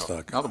broadcast.com.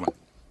 Yeah, another one.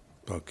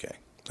 Okay,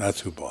 that's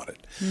who bought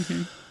it.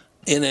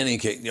 In any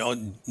case,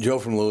 Joe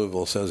from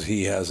Louisville says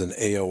he has an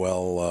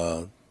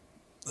AOL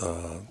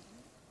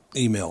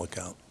email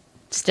account.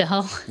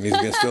 Still?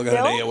 He's still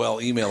got an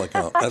AOL email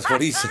account. That's what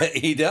he said.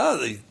 He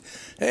does.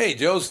 Hey,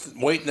 Joe's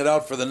waiting it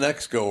out for the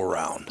next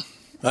go-around.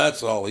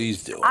 That's all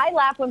he's doing. I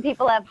laugh when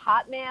people have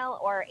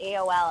Hotmail or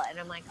AOL, and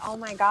I'm like, oh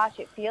my gosh,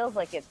 it feels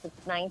like it's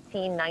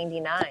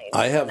 1999.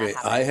 I have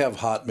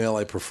Hotmail.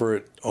 I prefer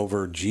it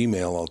over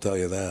Gmail, I'll tell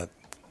you that.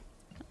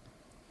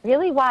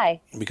 Really? Why?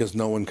 Because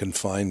no one can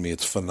find me.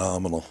 It's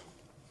phenomenal.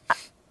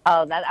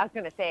 Oh, that I was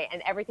going to say,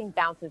 and everything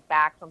bounces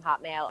back from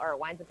Hotmail, or it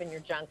winds up in your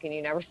junk, and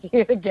you never see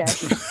it again.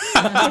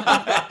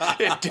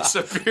 It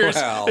disappears.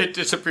 Well, it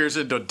disappears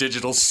into a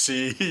digital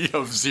sea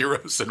of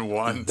zeros and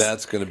ones.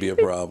 That's going to be a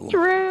problem. It's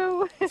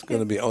true. It's going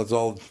to be. it's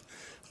all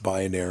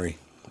binary.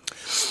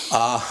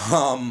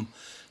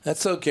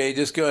 That's okay.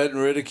 Just go ahead and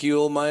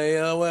ridicule my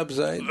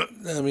website.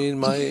 I mean,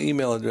 my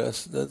email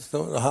address. That's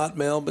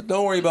Hotmail, but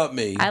don't worry about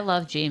me. I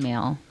love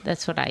Gmail.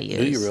 That's what I use.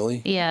 Do you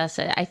really? Yes,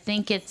 I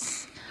think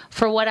it's.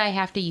 For what I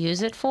have to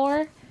use it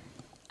for,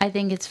 I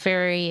think it's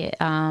very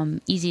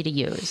easy to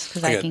use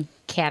because I can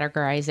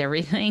categorize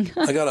everything.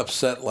 I got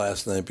upset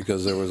last night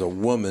because there was a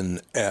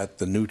woman at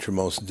the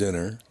Nutrimos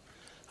dinner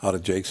out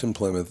of Jake's in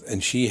Plymouth,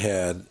 and she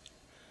had, it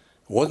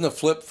wasn't a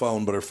flip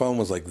phone, but her phone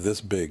was like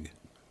this big.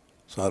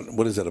 So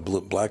what is that, a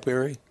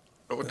BlackBerry?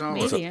 No,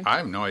 I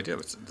have no idea.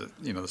 It's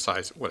the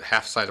size,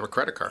 half size of a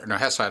credit card? No,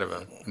 half size of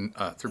a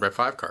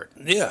 3x5 card.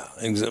 Yeah,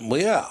 exactly. Well,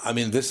 yeah. I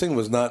mean, this thing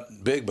was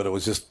not big, but it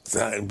was just,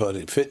 but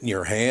it fit in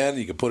your hand.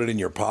 You could put it in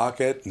your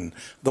pocket. And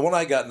the one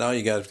I got now,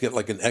 you got to get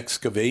like an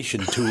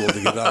excavation tool to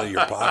get it out of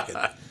your pocket.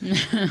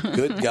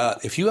 Good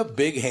God. If you have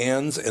big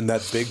hands and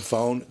that big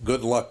phone,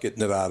 good luck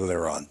getting it out of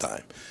there on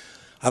time.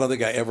 I don't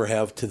think I ever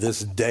have to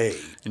this day.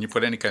 And you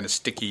put any kind of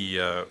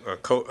sticky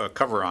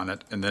cover on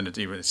it, and then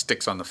it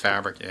sticks on the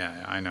fabric.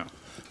 Yeah, I know.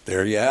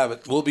 There you have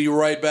it. We'll be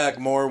right back.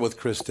 More with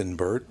Kristen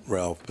Burt,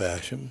 Ralph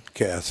Basham,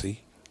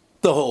 Cassie,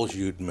 the whole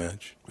shooting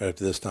match. Right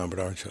after this Tom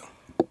Bernard Show.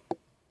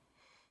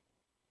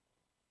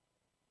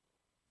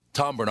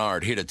 Tom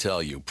Bernard here to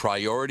tell you,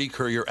 Priority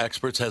Courier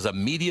Experts has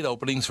immediate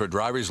openings for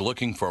drivers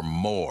looking for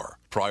more.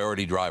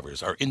 Priority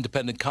drivers are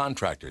independent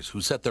contractors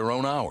who set their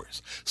own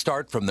hours,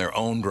 start from their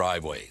own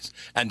driveways,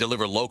 and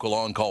deliver local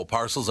on-call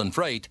parcels and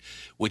freight,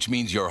 which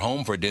means you're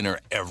home for dinner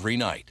every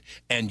night,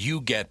 and you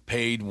get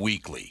paid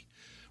weekly.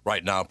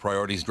 Right now,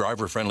 Priority's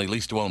driver-friendly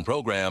lease-to-own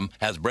program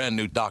has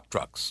brand-new dock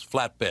trucks,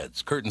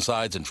 flatbeds, curtain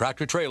sides, and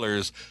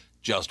tractor-trailers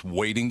just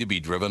waiting to be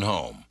driven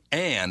home.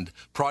 And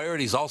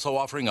Priority's also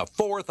offering a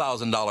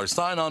 $4,000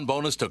 sign-on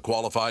bonus to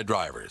qualified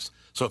drivers.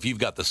 So if you've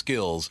got the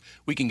skills,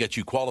 we can get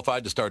you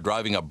qualified to start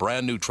driving a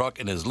brand-new truck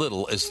in as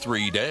little as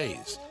 3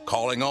 days.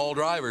 Calling all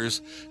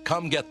drivers,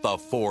 come get the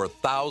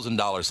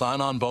 $4,000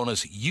 sign-on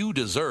bonus you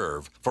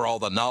deserve for all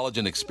the knowledge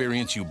and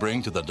experience you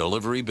bring to the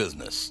delivery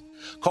business.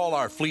 Call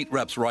our fleet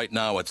reps right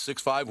now at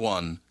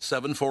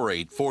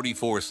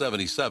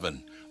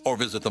 651-748-4477 or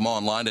visit them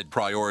online at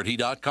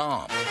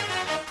priority.com.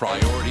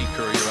 Priority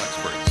Courier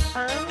Experts.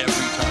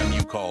 Every time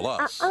you call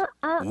us,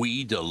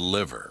 we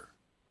deliver.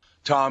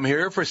 Tom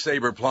here for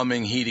Sabre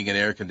Plumbing, Heating, and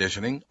Air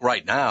Conditioning.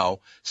 Right now,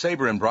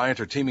 Sabre and Bryant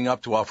are teaming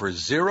up to offer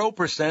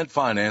 0%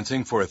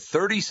 financing for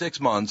 36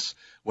 months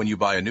when you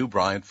buy a new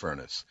Bryant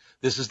furnace.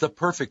 This is the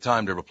perfect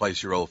time to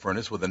replace your old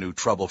furnace with a new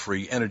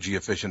trouble-free,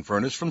 energy-efficient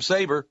furnace from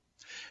Sabre.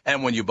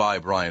 And when you buy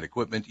Bryant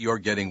equipment, you're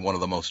getting one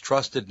of the most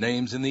trusted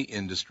names in the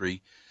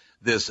industry.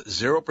 This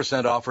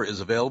 0% offer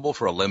is available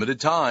for a limited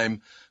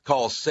time.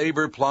 Call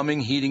Sabre Plumbing,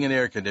 Heating, and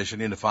Air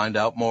Conditioning to find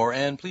out more,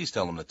 and please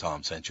tell them that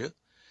Tom sent you.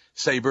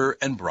 Sabre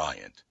and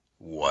Bryant,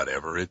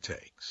 whatever it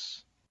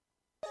takes.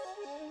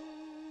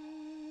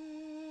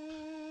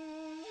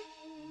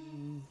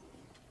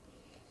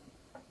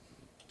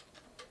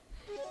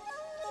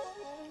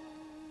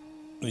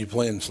 Are you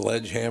playing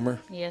Sledgehammer?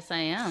 Yes, I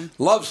am.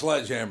 Love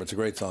Sledgehammer. It's a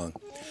great song.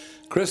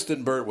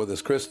 Kristen Burt with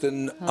us.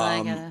 Kristen,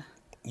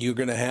 you're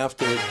going to have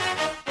to...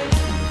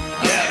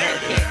 Yeah, there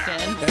it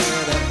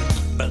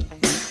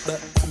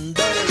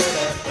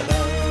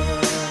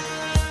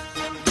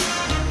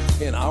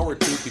is. In hour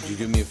 2, could you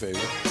do me a favor?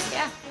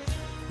 Yeah.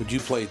 Would you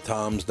play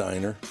Tom's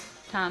Diner?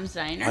 Tom's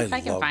Diner, if I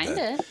can find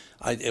it.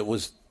 It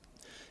was...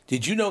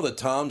 Did you know that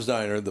Tom's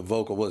Diner, the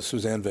vocal was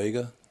Suzanne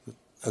Vega?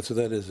 That's what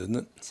that is, isn't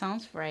it?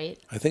 Sounds right.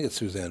 I think it's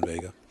Suzanne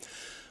Vega.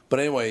 But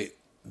anyway,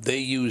 they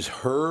use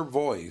her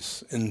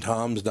voice in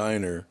Tom's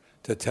Diner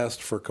to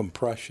test for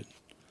compression.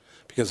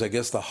 Because I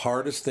guess the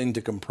hardest thing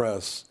to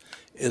compress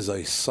is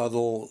a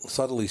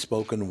subtly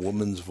spoken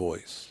woman's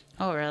voice.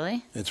 Oh,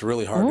 really? It's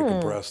really hard to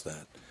compress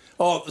that.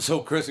 Oh, so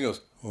Kristen goes,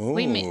 oh.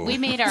 We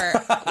made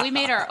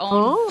our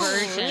own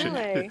version.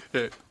 Really?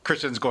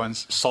 Christian's going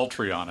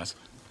sultry on us.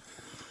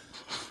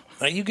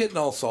 Are you getting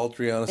all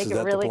sultry on us? Make Is it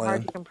that really the plan?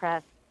 hard to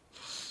compress.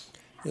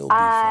 He'll be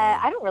fine.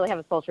 I don't really have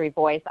a sultry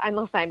voice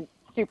unless I'm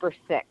super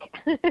sick.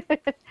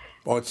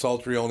 Oh, it's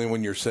sultry only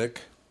when you're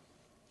sick?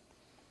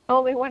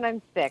 Only when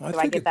I'm sick. I So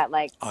I think get that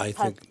like I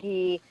think-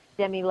 husky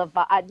Demi Moore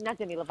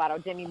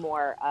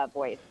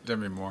voice.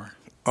 Demi Moore.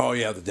 Oh,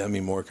 yeah, the Demi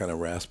Moore kind of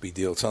raspy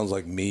deal. It sounds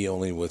like me,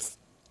 only with...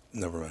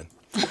 Never mind.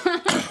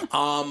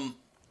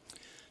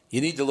 You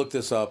need to look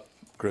this up,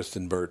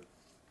 Kristen Burt.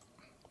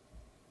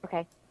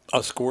 Okay.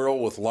 A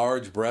squirrel with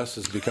large breasts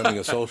is becoming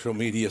a social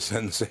media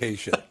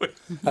sensation.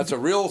 That's a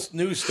real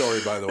news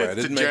story, by the way. I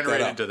didn't make that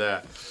Degenerated up. to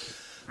that.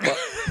 But,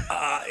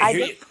 I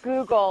just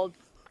Googled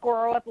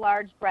squirrel with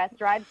large breasts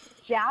drives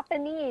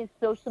Japanese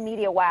social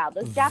media wild.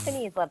 Those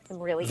Japanese love some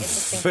really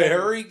interesting things.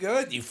 Very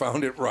good. You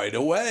found it right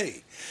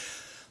away.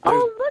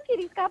 Oh, look it.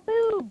 He's got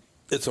boobs.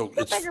 It's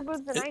bigger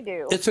boobs than I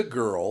do. It's a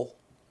girl.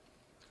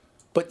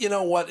 But you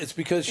know what? It's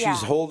because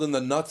she's holding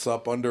the nuts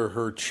up under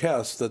her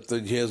chest that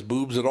she has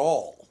boobs at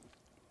all.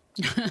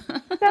 She's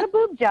got a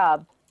boob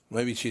job.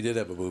 Maybe she did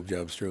have a boob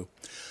job, it's true.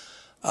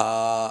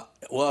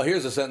 Well,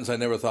 here's a sentence I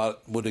never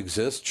thought would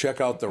exist.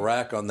 Check out the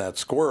rack on that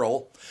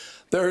squirrel.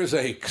 There's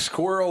a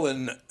squirrel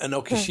in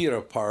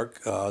Okishira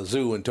Park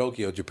Zoo in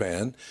Tokyo,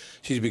 Japan.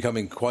 She's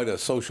becoming quite a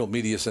social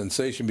media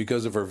sensation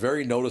because of her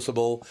very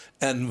noticeable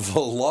and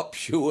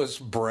voluptuous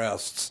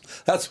breasts.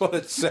 That's what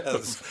it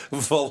says.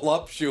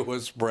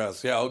 Voluptuous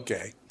breasts. Yeah,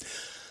 okay.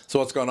 So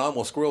what's going on?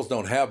 Well, squirrels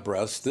don't have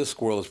breasts. This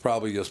squirrel is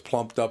probably just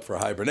plumped up for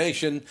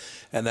hibernation,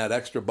 and that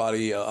extra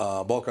body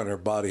bulk on her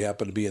body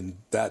happened to be in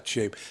that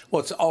shape.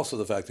 Well, it's also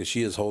the fact that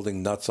she is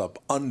holding nuts up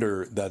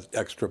under that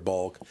extra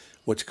bulk,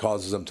 which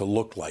causes them to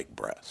look like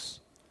breasts.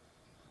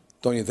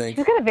 Don't you think?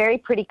 She's got a very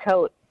pretty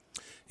coat.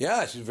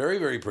 Yeah, she's a very,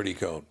 very pretty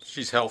coat.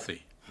 She's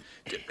healthy.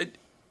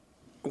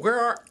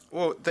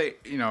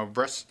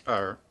 Breasts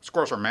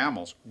squirrels are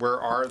mammals.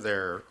 Where are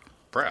their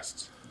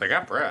breasts? They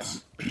got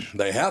breasts.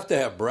 They have to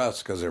have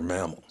breasts because they're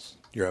mammals.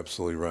 You're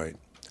absolutely right.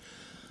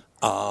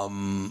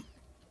 I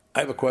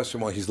have a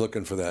question while he's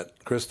looking for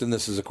that. Kristen,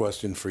 this is a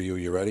question for you.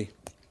 You ready?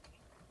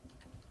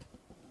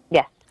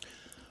 Yes.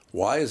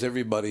 Why is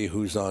everybody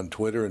who's on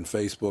Twitter and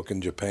Facebook in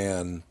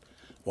Japan,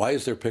 why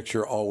is their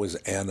picture always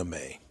anime?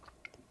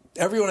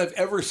 Everyone I've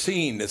ever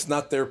seen, it's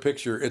not their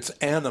picture, it's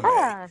anime.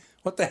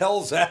 What the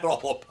hell is that all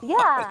about?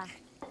 Yeah.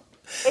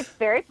 It's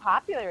very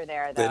popular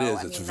there, though. It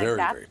is. It's very,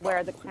 that's very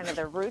where the kind of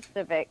the roots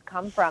of it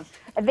come from.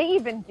 And they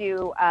even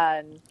do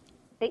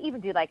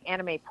like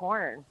anime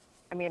porn.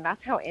 I mean,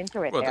 that's how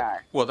into it they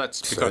are. Well,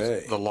 that's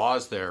because the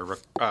laws there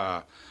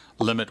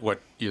limit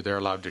what they're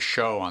allowed to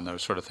show on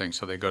those sort of things.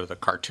 So they go to the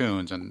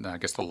cartoons, and I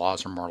guess the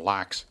laws are more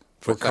lax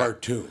for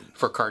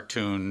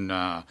cartoon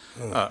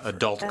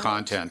adult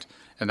content.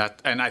 And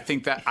I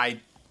think that I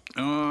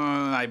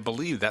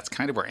believe that's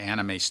kind of where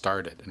anime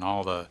started, and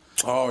all the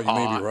you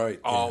may be right.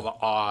 All the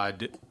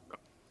odd,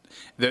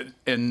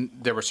 and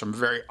there were some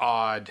very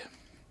odd,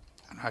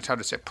 how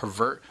to say,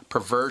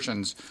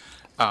 perversions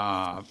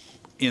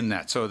in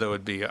that. So there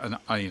would be an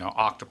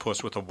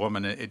octopus with a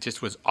woman. It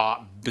just was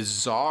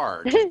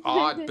bizarre things.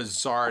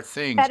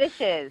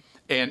 Fetishes.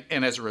 And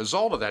as a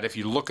result of that, if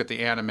you look at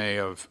the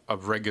anime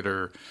of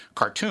regular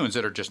cartoons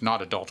that are just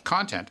not adult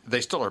content,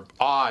 they still are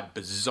odd,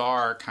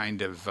 bizarre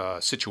kind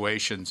of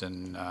situations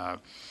and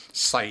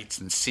sights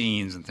and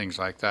scenes and things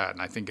like that.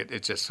 And I think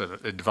it just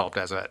it developed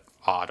as an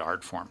odd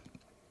art form.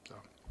 So.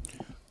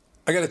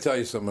 I got to tell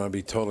you something. I'll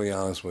be totally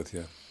honest with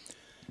you.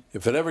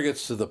 If it ever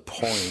gets to the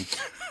point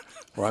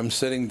where I'm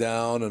sitting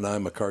down and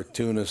I'm a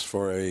cartoonist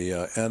for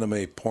a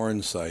anime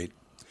porn site,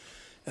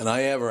 and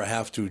I ever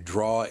have to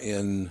draw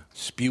in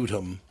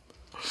sputum,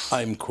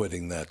 I'm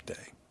quitting that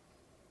day.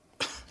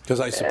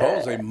 Because I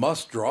suppose they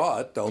must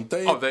draw it, don't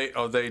they?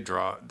 They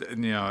draw.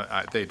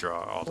 They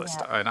draw all this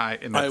stuff, and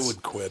I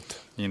would quit.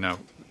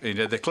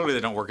 They clearly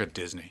don't work at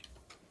Disney.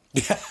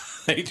 Yeah,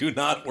 they do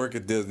not work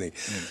at Disney.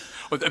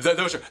 Well,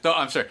 those are. No,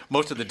 I'm sorry.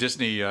 Most of the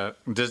Disney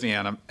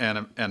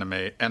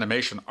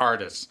animation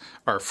artists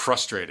are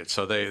frustrated,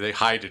 so they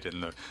hide it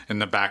in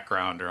the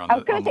background or on I the.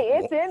 was going to say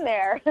it's in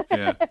there.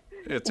 Yeah,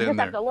 it's you in just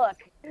there. have to look.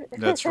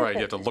 That's right.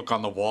 You have to look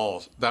on the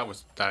walls.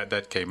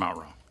 That came out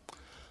wrong.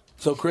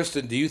 So,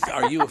 Kristen,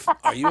 are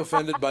you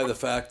offended by the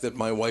fact that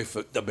my wife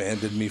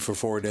abandoned me for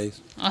 4 days?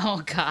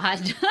 Oh,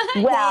 God.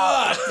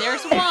 Well,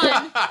 There's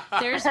one.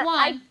 There's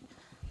one.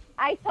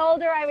 I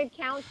told her I would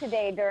count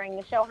today during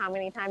the show how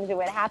many times it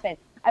would happen.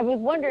 I was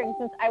wondering,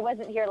 since I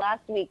wasn't here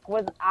last week,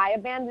 was I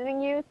abandoning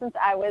you since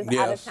I was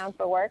out of town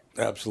for work?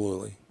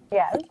 Absolutely.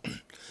 Yes.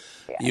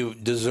 You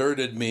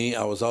deserted me.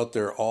 I was out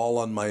there all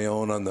on my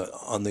own on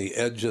the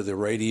edge of the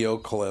radio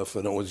cliff,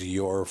 and it was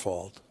your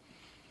fault.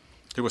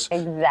 It was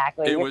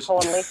exactly. You're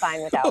totally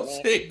fine without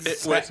me.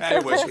 It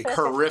was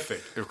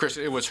horrific.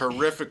 It was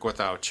horrific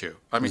without you.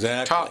 I mean,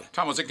 exactly.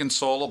 Tom was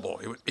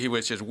inconsolable. He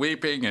was just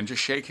weeping and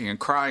just shaking and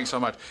crying so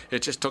much.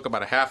 It just took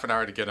about a half an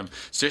hour to get him,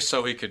 just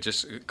so he could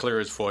just clear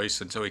his voice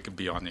and so he could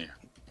be on the air.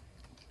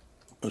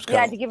 You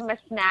had to give him a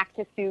snack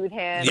to soothe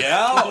him.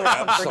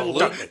 Yeah,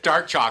 absolutely.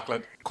 Dark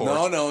chocolate, of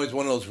course. No, he's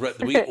one of those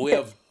red. We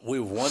have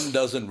 1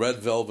 red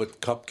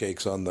velvet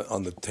cupcakes on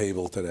the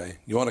table today.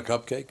 You want a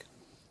cupcake?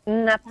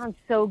 That sounds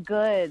so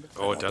good.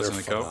 Oh, doesn't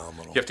it go?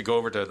 Phenomenal. You have to go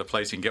over to the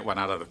place and get one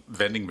out of the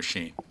vending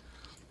machine.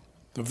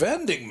 The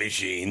vending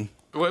machine?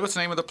 What's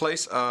the name of the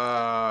place?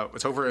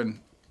 It's over in...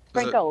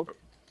 Sprinkles.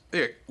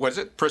 What is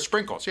it?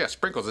 Sprinkles. Yeah,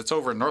 Sprinkles. It's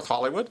over in North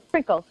Hollywood.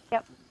 Sprinkles,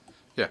 yep.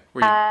 Yeah.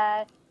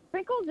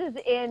 Sprinkles is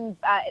in...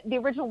 the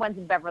original one's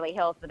in Beverly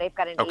Hills, but they've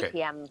got an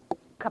ATM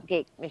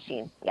cupcake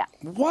machine. Yeah.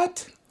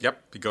 What?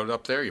 Yep. You go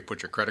up there, you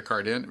put your credit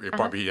card in. You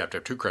probably have to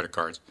have 2 credit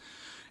cards.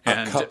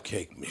 And a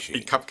cupcake machine. A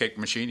cupcake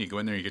machine. You go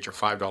in there, you get your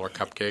 $5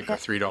 cupcake or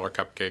 $3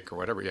 cupcake or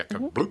whatever. Yeah,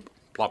 bloop,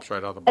 plops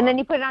right out of the bottom. And then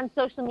you put it on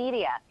social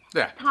media.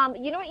 Yeah. Tom,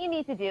 you know what you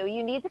need to do?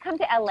 You need to come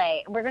to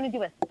LA, and we're going to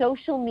do a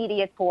social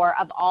media tour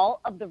of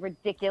all of the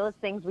ridiculous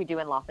things we do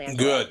in Los Angeles.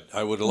 Good.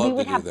 I would love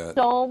to do that. We would have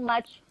so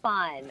much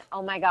fun.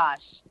 Oh my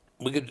gosh.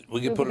 We could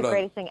put it the on.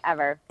 Greatest thing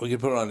ever. We could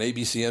put it on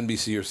ABC,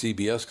 NBC, or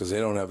CBS because they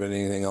don't have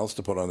anything else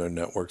to put on their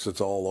networks.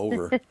 It's all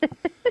over.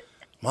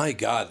 My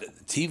God,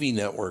 TV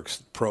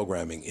networks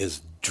programming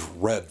is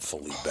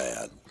dreadfully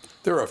bad.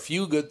 There are a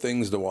few good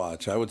things to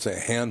watch. I would say a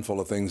handful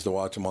of things to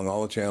watch among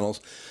all the channels.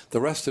 The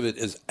rest of it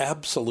is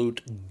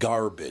absolute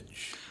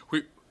garbage.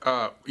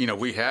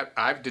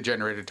 I've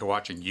degenerated to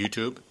watching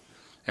YouTube,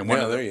 and one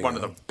of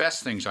the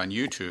best things on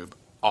YouTube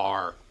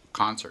are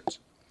concerts.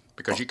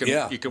 Because you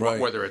can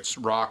whether it's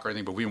rock or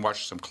anything, but we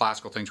watched some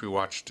classical things. We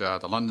watched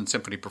the London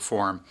Symphony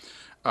perform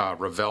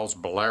Ravel's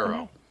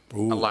Bolero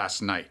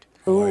last night.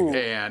 Ooh.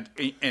 And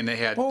they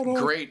had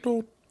great.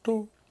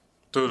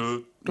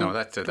 No,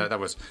 that's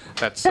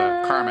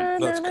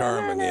Carmen. That's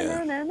Carmen,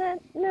 yeah.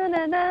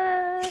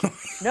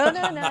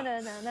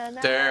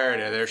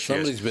 There she is.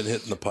 Somebody's been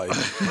hitting the pipe.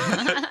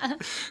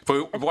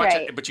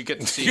 But you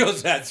get to see. She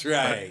goes, that's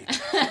right.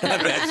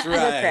 That's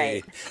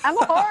right. I'm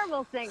a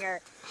horrible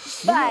singer,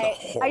 but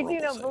I do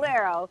know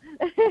Bolero.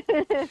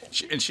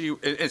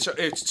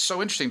 It's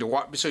so interesting to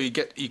watch. So you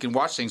can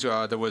watch things.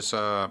 There was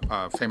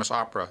a famous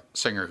opera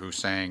singer who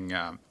sang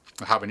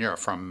Habanera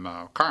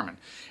from Carmen,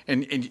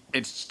 and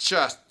it's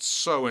just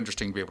so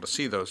interesting to be able to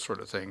see those sort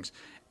of things.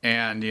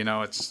 And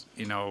it's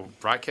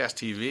broadcast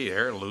TV,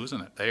 they're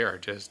losing it. They are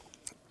just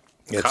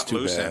cut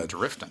loose and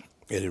drifting.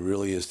 It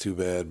really is too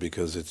bad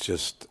because it's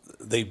just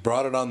they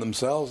brought it on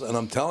themselves, and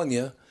I'm telling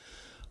you,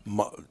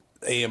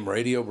 AM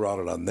radio brought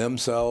it on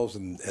themselves,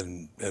 and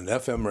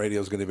FM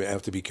radio is going to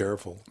have to be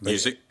careful.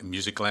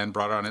 Musicland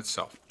brought it on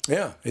itself.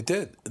 Yeah, it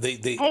did.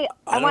 Hey,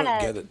 I don't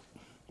get it.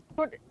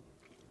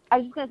 I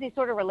was just going to say,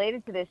 sort of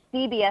related to this,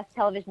 CBS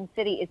Television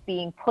City is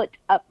being put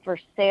up for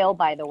sale,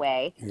 by the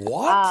way.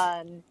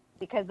 What?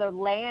 Because the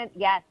land,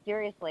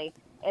 seriously,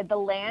 the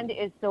land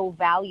is so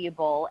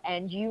valuable,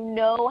 and you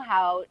know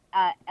how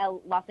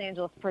Los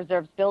Angeles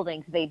preserves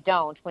buildings. They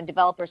don't. When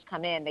developers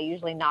come in, they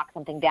usually knock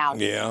something down.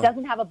 Yeah. It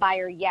doesn't have a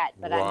buyer yet,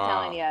 but Wow. I'm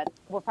telling you,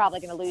 we're probably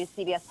going to lose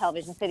CBS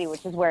Television City,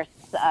 which is where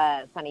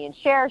Sonny and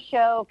Cher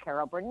show,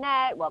 Carol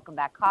Burnett, Welcome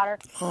Back, Kotter,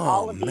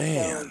 all of these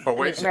shows. Oh,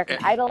 wait,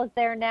 American Idol is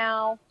there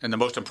now. And the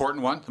most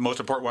important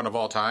one of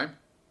all time,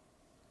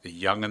 The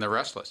Young and the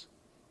Restless.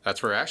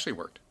 That's where Ashley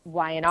worked.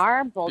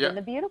 Y&R, Bold and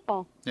the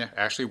Beautiful. Yeah,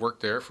 Ashley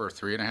worked there for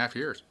 3.5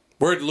 years.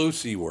 Where'd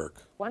Lucy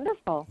work?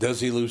 Wonderful.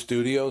 Desilu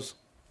Studios?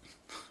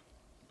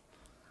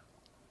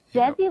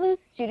 Desilu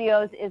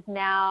Studios is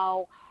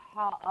now,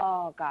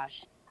 oh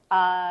gosh,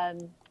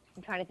 I'm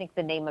trying to think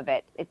the name of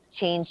it. It's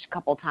changed a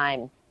couple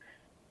times.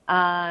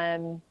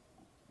 I'll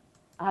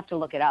have to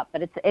look it up,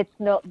 but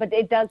but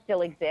it does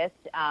still exist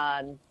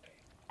as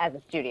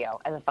a studio,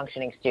 as a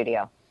functioning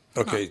studio.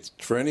 Okay,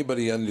 for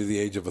anybody under the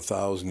age of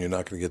 1,000, you're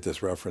not going to get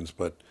this reference,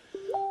 but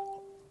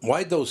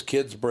why'd those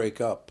kids break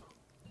up?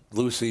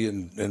 Lucy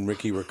and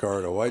Ricky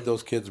Ricardo. Why'd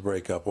those kids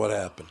break up? What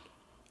happened?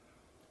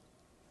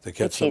 He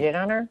cheated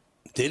on her?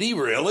 Did he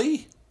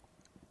really?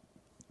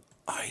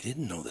 I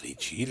didn't know that he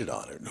cheated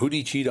on her. Who did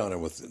he cheat on her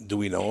with? Do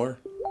we know her?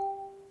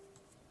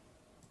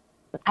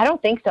 I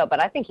don't think so,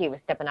 but I think he was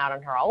stepping out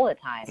on her all the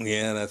time.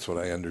 Yeah, that's what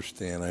I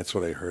understand. That's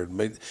what I heard.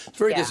 It's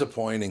very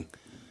disappointing.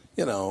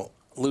 You know,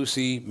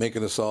 Lucy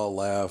making us all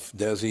laugh.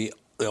 Desi,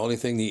 the only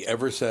thing he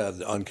ever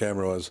said on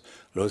camera was,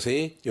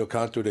 Lucy, you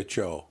can't do the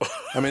show.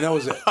 I mean, that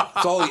was it.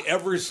 That's all he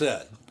ever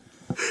said.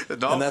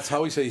 No. And that's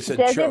how he said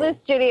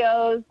Desilu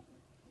Studios,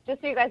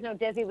 just so you guys know,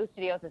 Desilu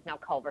Studios is now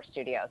Culver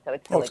Studios. So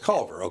it's it's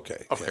Culver.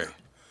 Okay. Okay.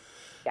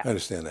 Yeah. I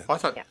understand that. Well, I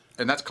thought,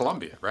 and that's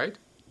Columbia, right?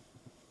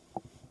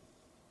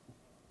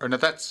 Or no,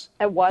 that's...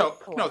 It was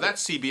no,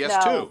 that's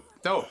CBS too.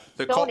 No,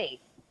 Sony,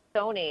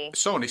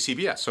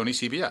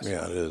 CBS.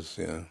 Yeah, it is,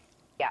 yeah.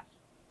 Yeah.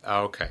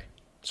 Okay.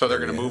 So they're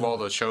going to move all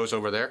those shows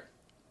over there?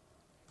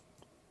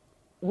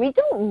 We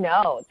don't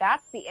know.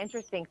 That's the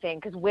interesting thing,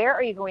 because where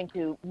are you going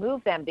to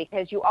move them?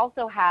 Because you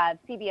also have,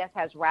 CBS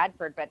has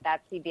Radford, but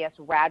that CBS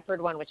Radford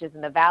one, which is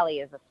in the Valley,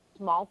 is a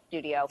small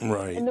studio.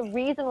 Right. And the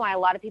reason why a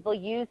lot of people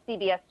use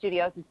CBS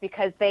Studios is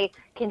because they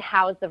can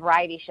house the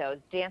variety shows,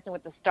 Dancing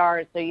with the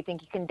Stars, So You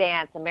Think You Can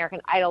Dance, American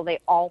Idol, they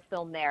all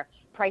film there.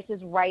 Price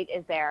is Right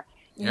is there.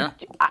 Yeah.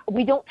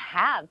 We don't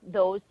have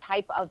those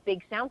type of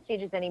big sound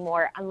stages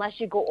anymore unless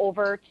you go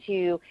over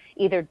to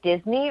either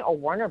Disney or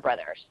Warner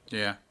Brothers.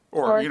 Yeah.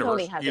 Or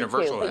Universal has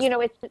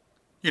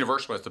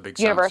Universal has the big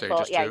sound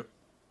stages too.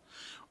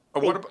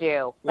 What about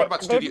Studio?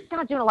 They're just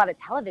not doing a lot of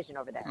television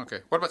over there. Okay.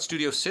 What about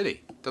Studio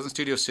City? Doesn't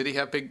Studio City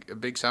have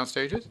big sound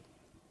stages?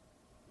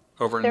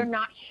 They're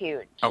not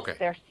huge. Okay.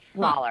 They're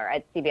smaller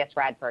at CBS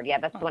Radford. Yeah,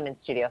 that's the one in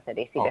Studio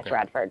City, CBS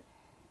Radford.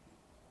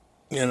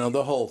 You know,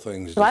 the whole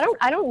thing's. So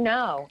I don't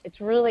know.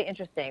 It's really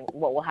interesting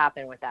what will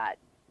happen with that.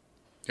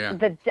 Yeah.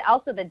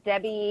 Also, the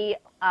Debbie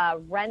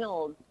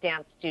Reynolds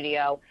Dance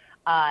Studio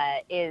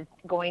is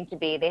going to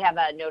be. They have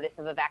a notice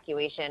of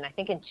evacuation. I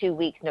think in 2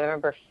 weeks,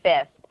 November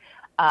 5th.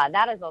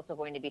 That is also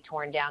going to be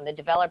torn down. The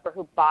developer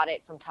who bought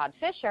it from Todd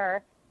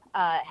Fisher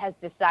has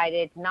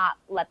decided not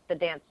let the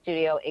dance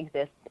studio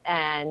exist,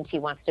 and he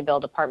wants to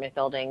build apartment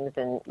buildings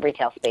and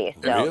retail space.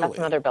 So that's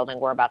another building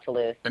we're about to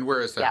lose. And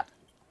where is that? Yep.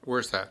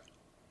 Where's that?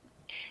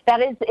 That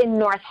is in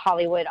North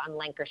Hollywood on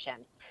Lancashire.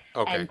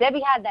 Okay. And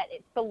Debbie had that.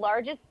 It's the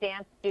largest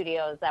dance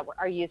studios that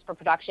are used for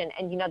production.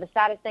 And, you know, the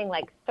saddest thing,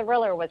 like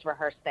Thriller was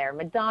rehearsed there.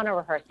 Madonna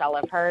rehearsed all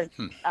of her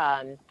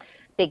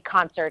big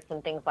concerts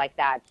and things like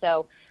that.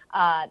 So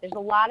there's a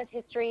lot of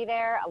history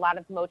there. A lot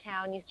of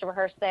Motown used to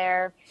rehearse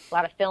there. A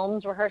lot of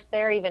films rehearsed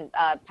there. Even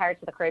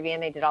Pirates of the Caribbean,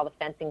 they did all the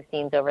fencing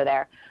scenes over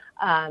there.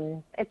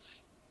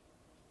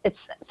 It's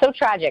so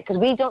tragic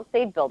because we don't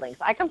save buildings.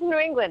 I come from New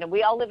England, and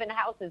we all live in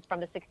houses from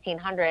the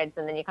 1600s,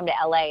 and then you come to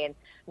L.A., and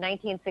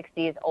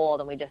 1960 is old,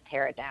 and we just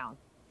tear it down.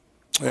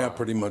 Yeah,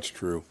 pretty much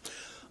true.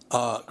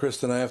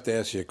 Kristen, I have to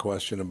ask you a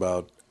question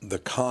about the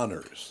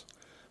Connors,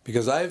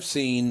 because I've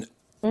seen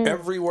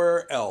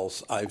everywhere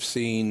else, I've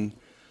seen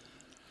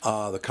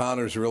the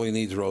Connors really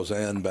needs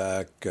Roseanne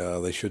back.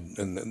 They should,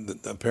 and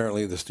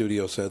apparently the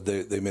studio said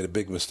they made a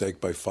big mistake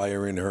by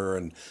firing her,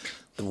 and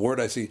the word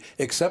I see,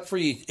 except for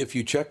if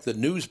you check the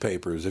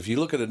newspapers, if you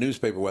look at a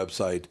newspaper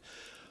website,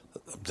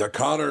 the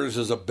Connors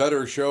is a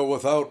better show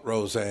without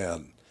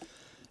Roseanne.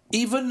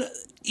 Even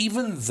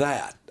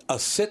that, a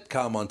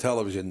sitcom on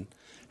television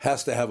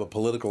has to have a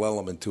political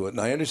element to it. And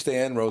I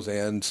understand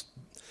Roseanne,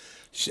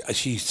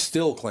 she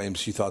still claims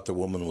she thought the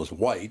woman was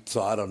white,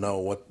 so I don't know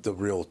what the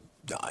real,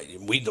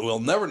 we'll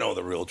never know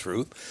the real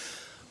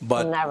truth.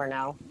 But we'll never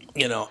know.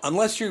 You know,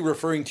 unless you're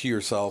referring to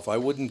yourself, I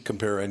wouldn't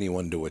compare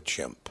anyone to a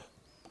chimp.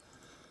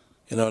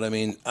 You know what I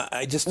mean?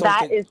 I just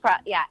don't think...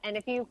 yeah, and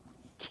if you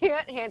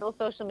can't handle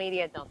social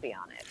media, don't be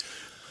on it.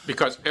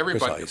 Because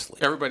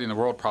everybody in the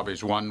world probably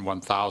is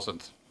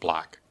 1/1000th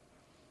black.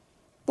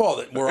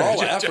 Well, we're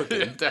all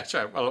African. That's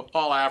right.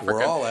 All African.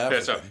 We're all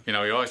African. So, you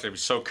know, you always have to be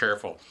so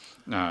careful.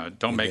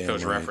 Don't make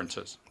those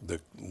references.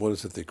 What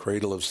is it? The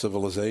cradle of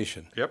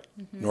civilization. Yep.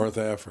 Mm-hmm. North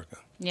Africa.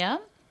 Yeah.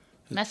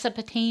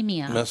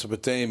 Mesopotamia.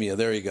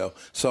 There you go.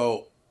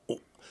 So,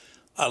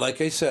 like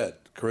I said,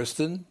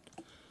 Kristen,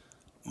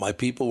 my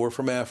people were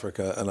from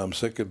Africa, and I'm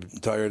sick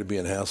and tired of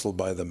being hassled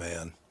by the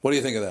man. What do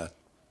you think of that?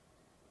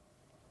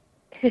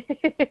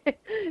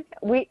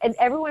 And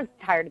everyone's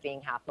tired of being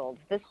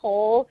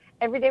hassled.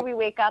 Every day we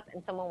wake up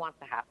and someone wants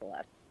to hassle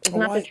us. Isn't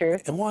that the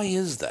truth? And why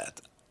is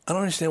that? I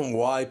don't understand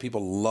why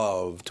people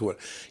love to.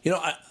 You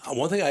know,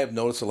 one thing I have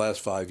noticed the last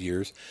 5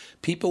 years,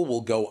 people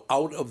will go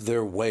out of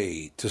their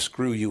way to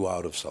screw you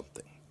out of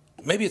something.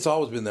 Maybe it's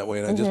always been that way,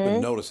 and I've just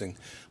been noticing.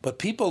 But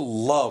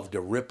people love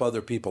to rip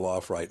other people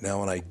off right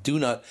now, and I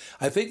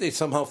think they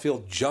somehow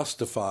feel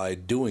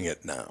justified doing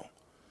it now.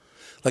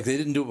 Like they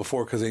didn't do it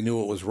before because they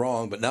knew it was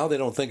wrong, but now they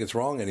don't think it's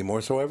wrong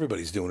anymore, so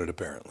everybody's doing it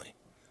apparently.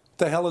 What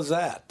the hell is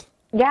that?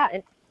 Yeah,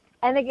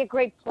 and they get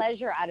great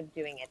pleasure out of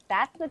doing it.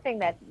 That's the thing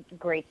that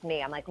grates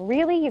me. I'm like,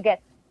 really? You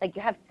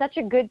have such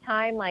a good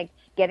time, like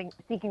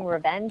seeking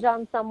revenge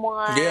on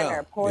someone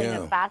or pulling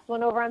a fast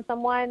one over on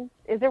someone.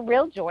 Is there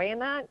real joy in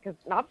that? Because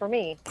not for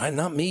me.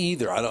 Not me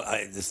either.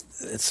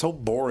 It's so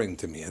boring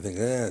to me. I think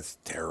it's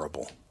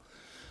terrible.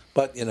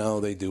 But you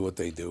know, they do what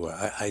they do.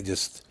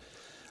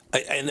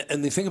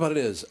 And the thing about it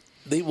is,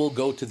 they will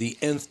go to the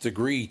nth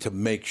degree to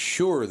make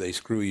sure they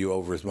screw you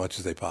over as much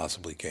as they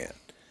possibly can.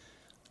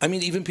 I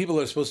mean, even people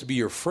that are supposed to be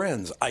your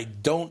friends, I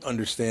don't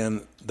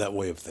understand that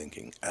way of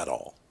thinking at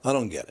all. I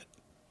don't get it.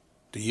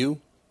 Do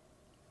you?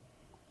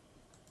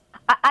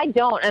 I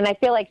don't, and I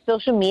feel like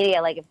social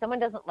media, like if someone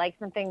doesn't like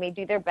something, they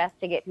do their best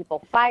to get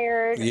people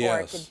fired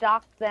or to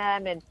dox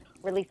them and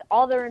release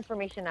all their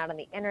information out on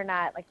the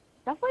internet. Like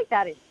stuff like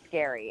that is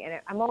scary, and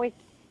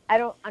I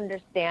don't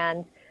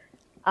understand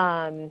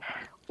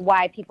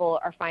why people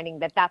are finding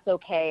that that's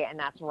okay and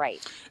that's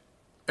right.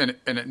 And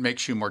it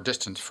makes you more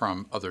distant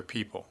from other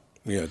people.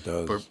 Yeah, it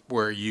does.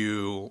 Where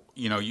you're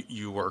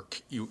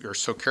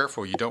so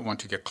careful, you don't want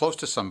to get close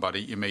to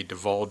somebody. You may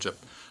divulge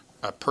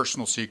a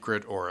personal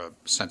secret or a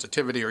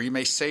sensitivity, or you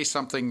may say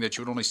something that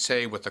you would only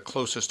say with the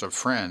closest of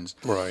friends.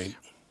 Right.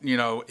 You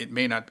know, it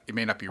may not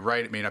be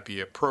right. It may not be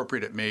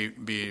appropriate. It may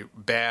be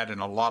bad in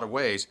a lot of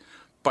ways,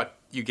 but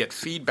you get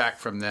feedback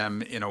from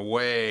them in a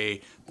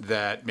way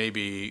that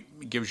maybe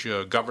gives you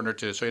a governor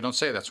to, so you don't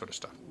say that sort of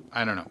stuff.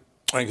 I don't know.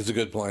 I think it's a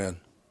good plan.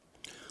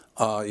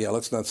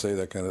 Let's not say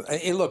that kind of.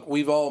 Hey, look,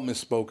 we've all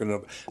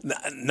misspoken.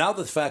 Now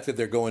the fact that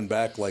they're going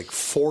back like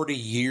 40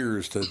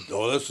 years to,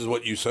 this is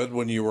what you said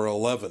when you were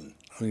 11.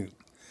 I mean,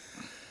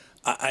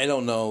 I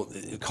don't know.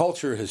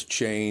 Culture has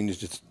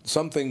changed.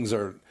 Some things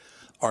are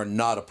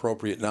not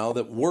appropriate now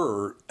that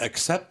were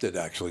accepted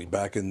actually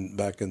back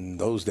in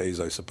those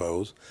days, I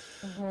suppose.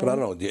 Mm-hmm. But I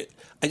don't know.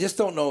 I just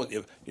don't know.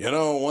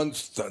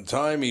 Once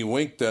time he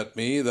winked at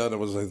me that it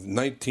was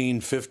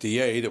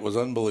 1958. It was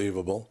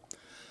unbelievable.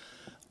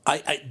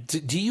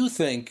 Do you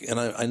think, and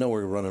I know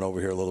we're running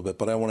over here a little bit,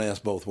 but I want to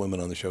ask both women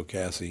on the show,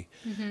 Cassie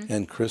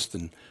and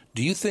Kristen,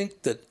 do you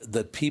think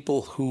that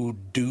people who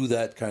do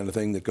that kind of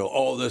thing, that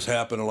go, this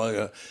happened,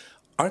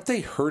 aren't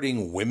they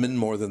hurting women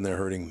more than they're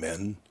hurting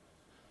men?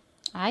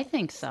 I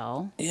think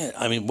so. Yeah,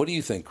 I mean, what do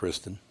you think,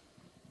 Kristen?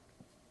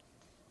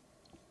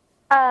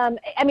 I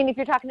mean, if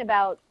you're talking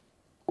about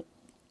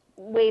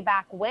way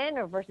back when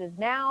or versus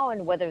now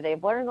and whether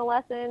they've learned the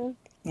lesson.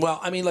 Well,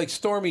 I mean, like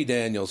Stormy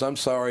Daniels, I'm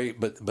sorry,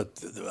 but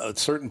a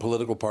certain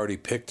political party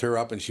picked her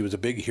up, and she was a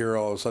big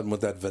hero all of a sudden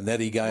with that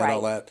Vanetti guy and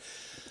all that.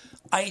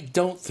 I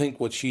don't think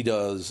what she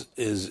does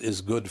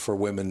is good for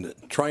women.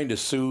 Trying to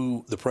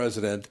sue the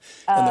president,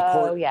 and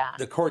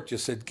the court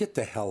just said, get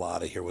the hell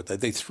out of here with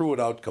that. They threw it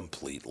out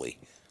completely.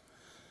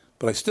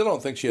 But I still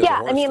don't think she has a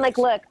horse face. Like,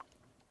 look,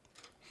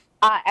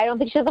 I don't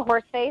think she has a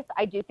horse face.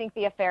 I do think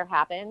the affair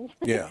happened.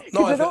 Yeah.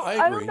 No, I agree.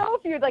 I don't know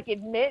if you'd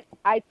admit.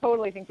 I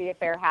totally think the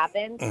affair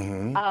happened.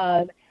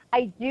 Mm-hmm.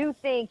 I do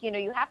think,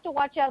 you have to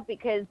watch out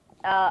because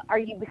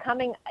you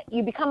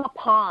become a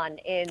pawn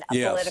in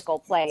a political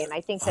play. And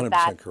I think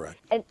that's correct.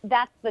 And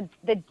that's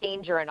the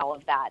danger in all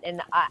of that.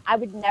 And I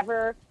would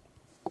never,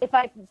 if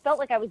I felt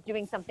like I was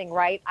doing something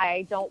right,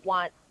 I don't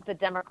want the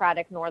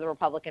Democratic nor the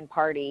Republican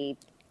Party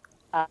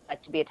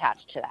to be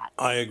attached to that.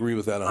 I agree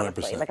with that 100%.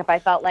 Honestly. Like if I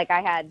felt like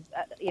I had,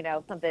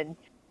 something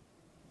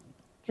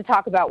to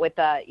talk about with,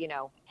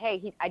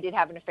 hey, I did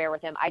have an affair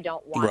with him. I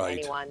don't want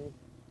anyone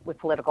with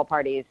political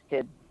parties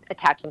to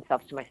attach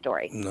themselves to my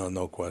story.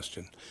 No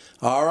question.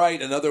 All right,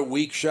 another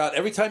week shot.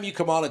 Every time you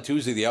come on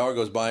Tuesday, the hour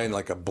goes by in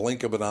like a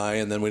blink of an eye,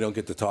 and then we don't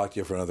get to talk to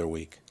you for another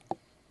week.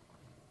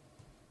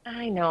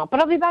 I know,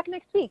 but I'll be back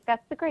next week.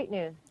 That's the great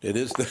news. It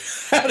is.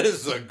 That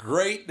is the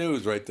great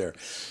news right there.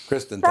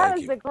 Kristen, thank you.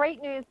 That is the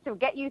great news to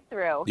get you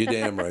through. You're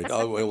damn right.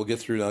 We'll get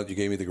through now that you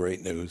gave me the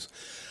great news.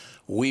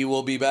 We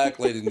will be back,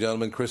 ladies and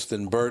gentlemen.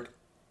 Kristen Burt,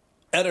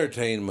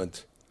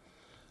 entertainment.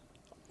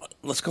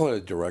 Let's call her a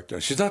director.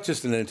 She's not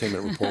just an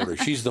entertainment reporter.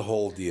 She's the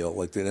whole deal,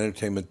 like an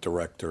entertainment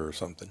director or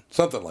something.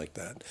 Something like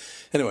that.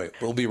 Anyway,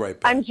 we'll be right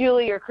back. I'm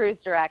Julie, your cruise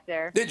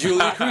director.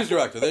 Julie, your cruise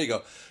director. There you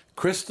go.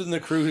 Kristen, the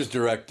cruise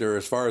director,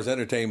 as far as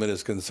entertainment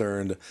is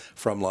concerned,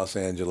 from Los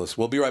Angeles.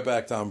 We'll be right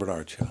back. Tom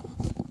Bernard Show.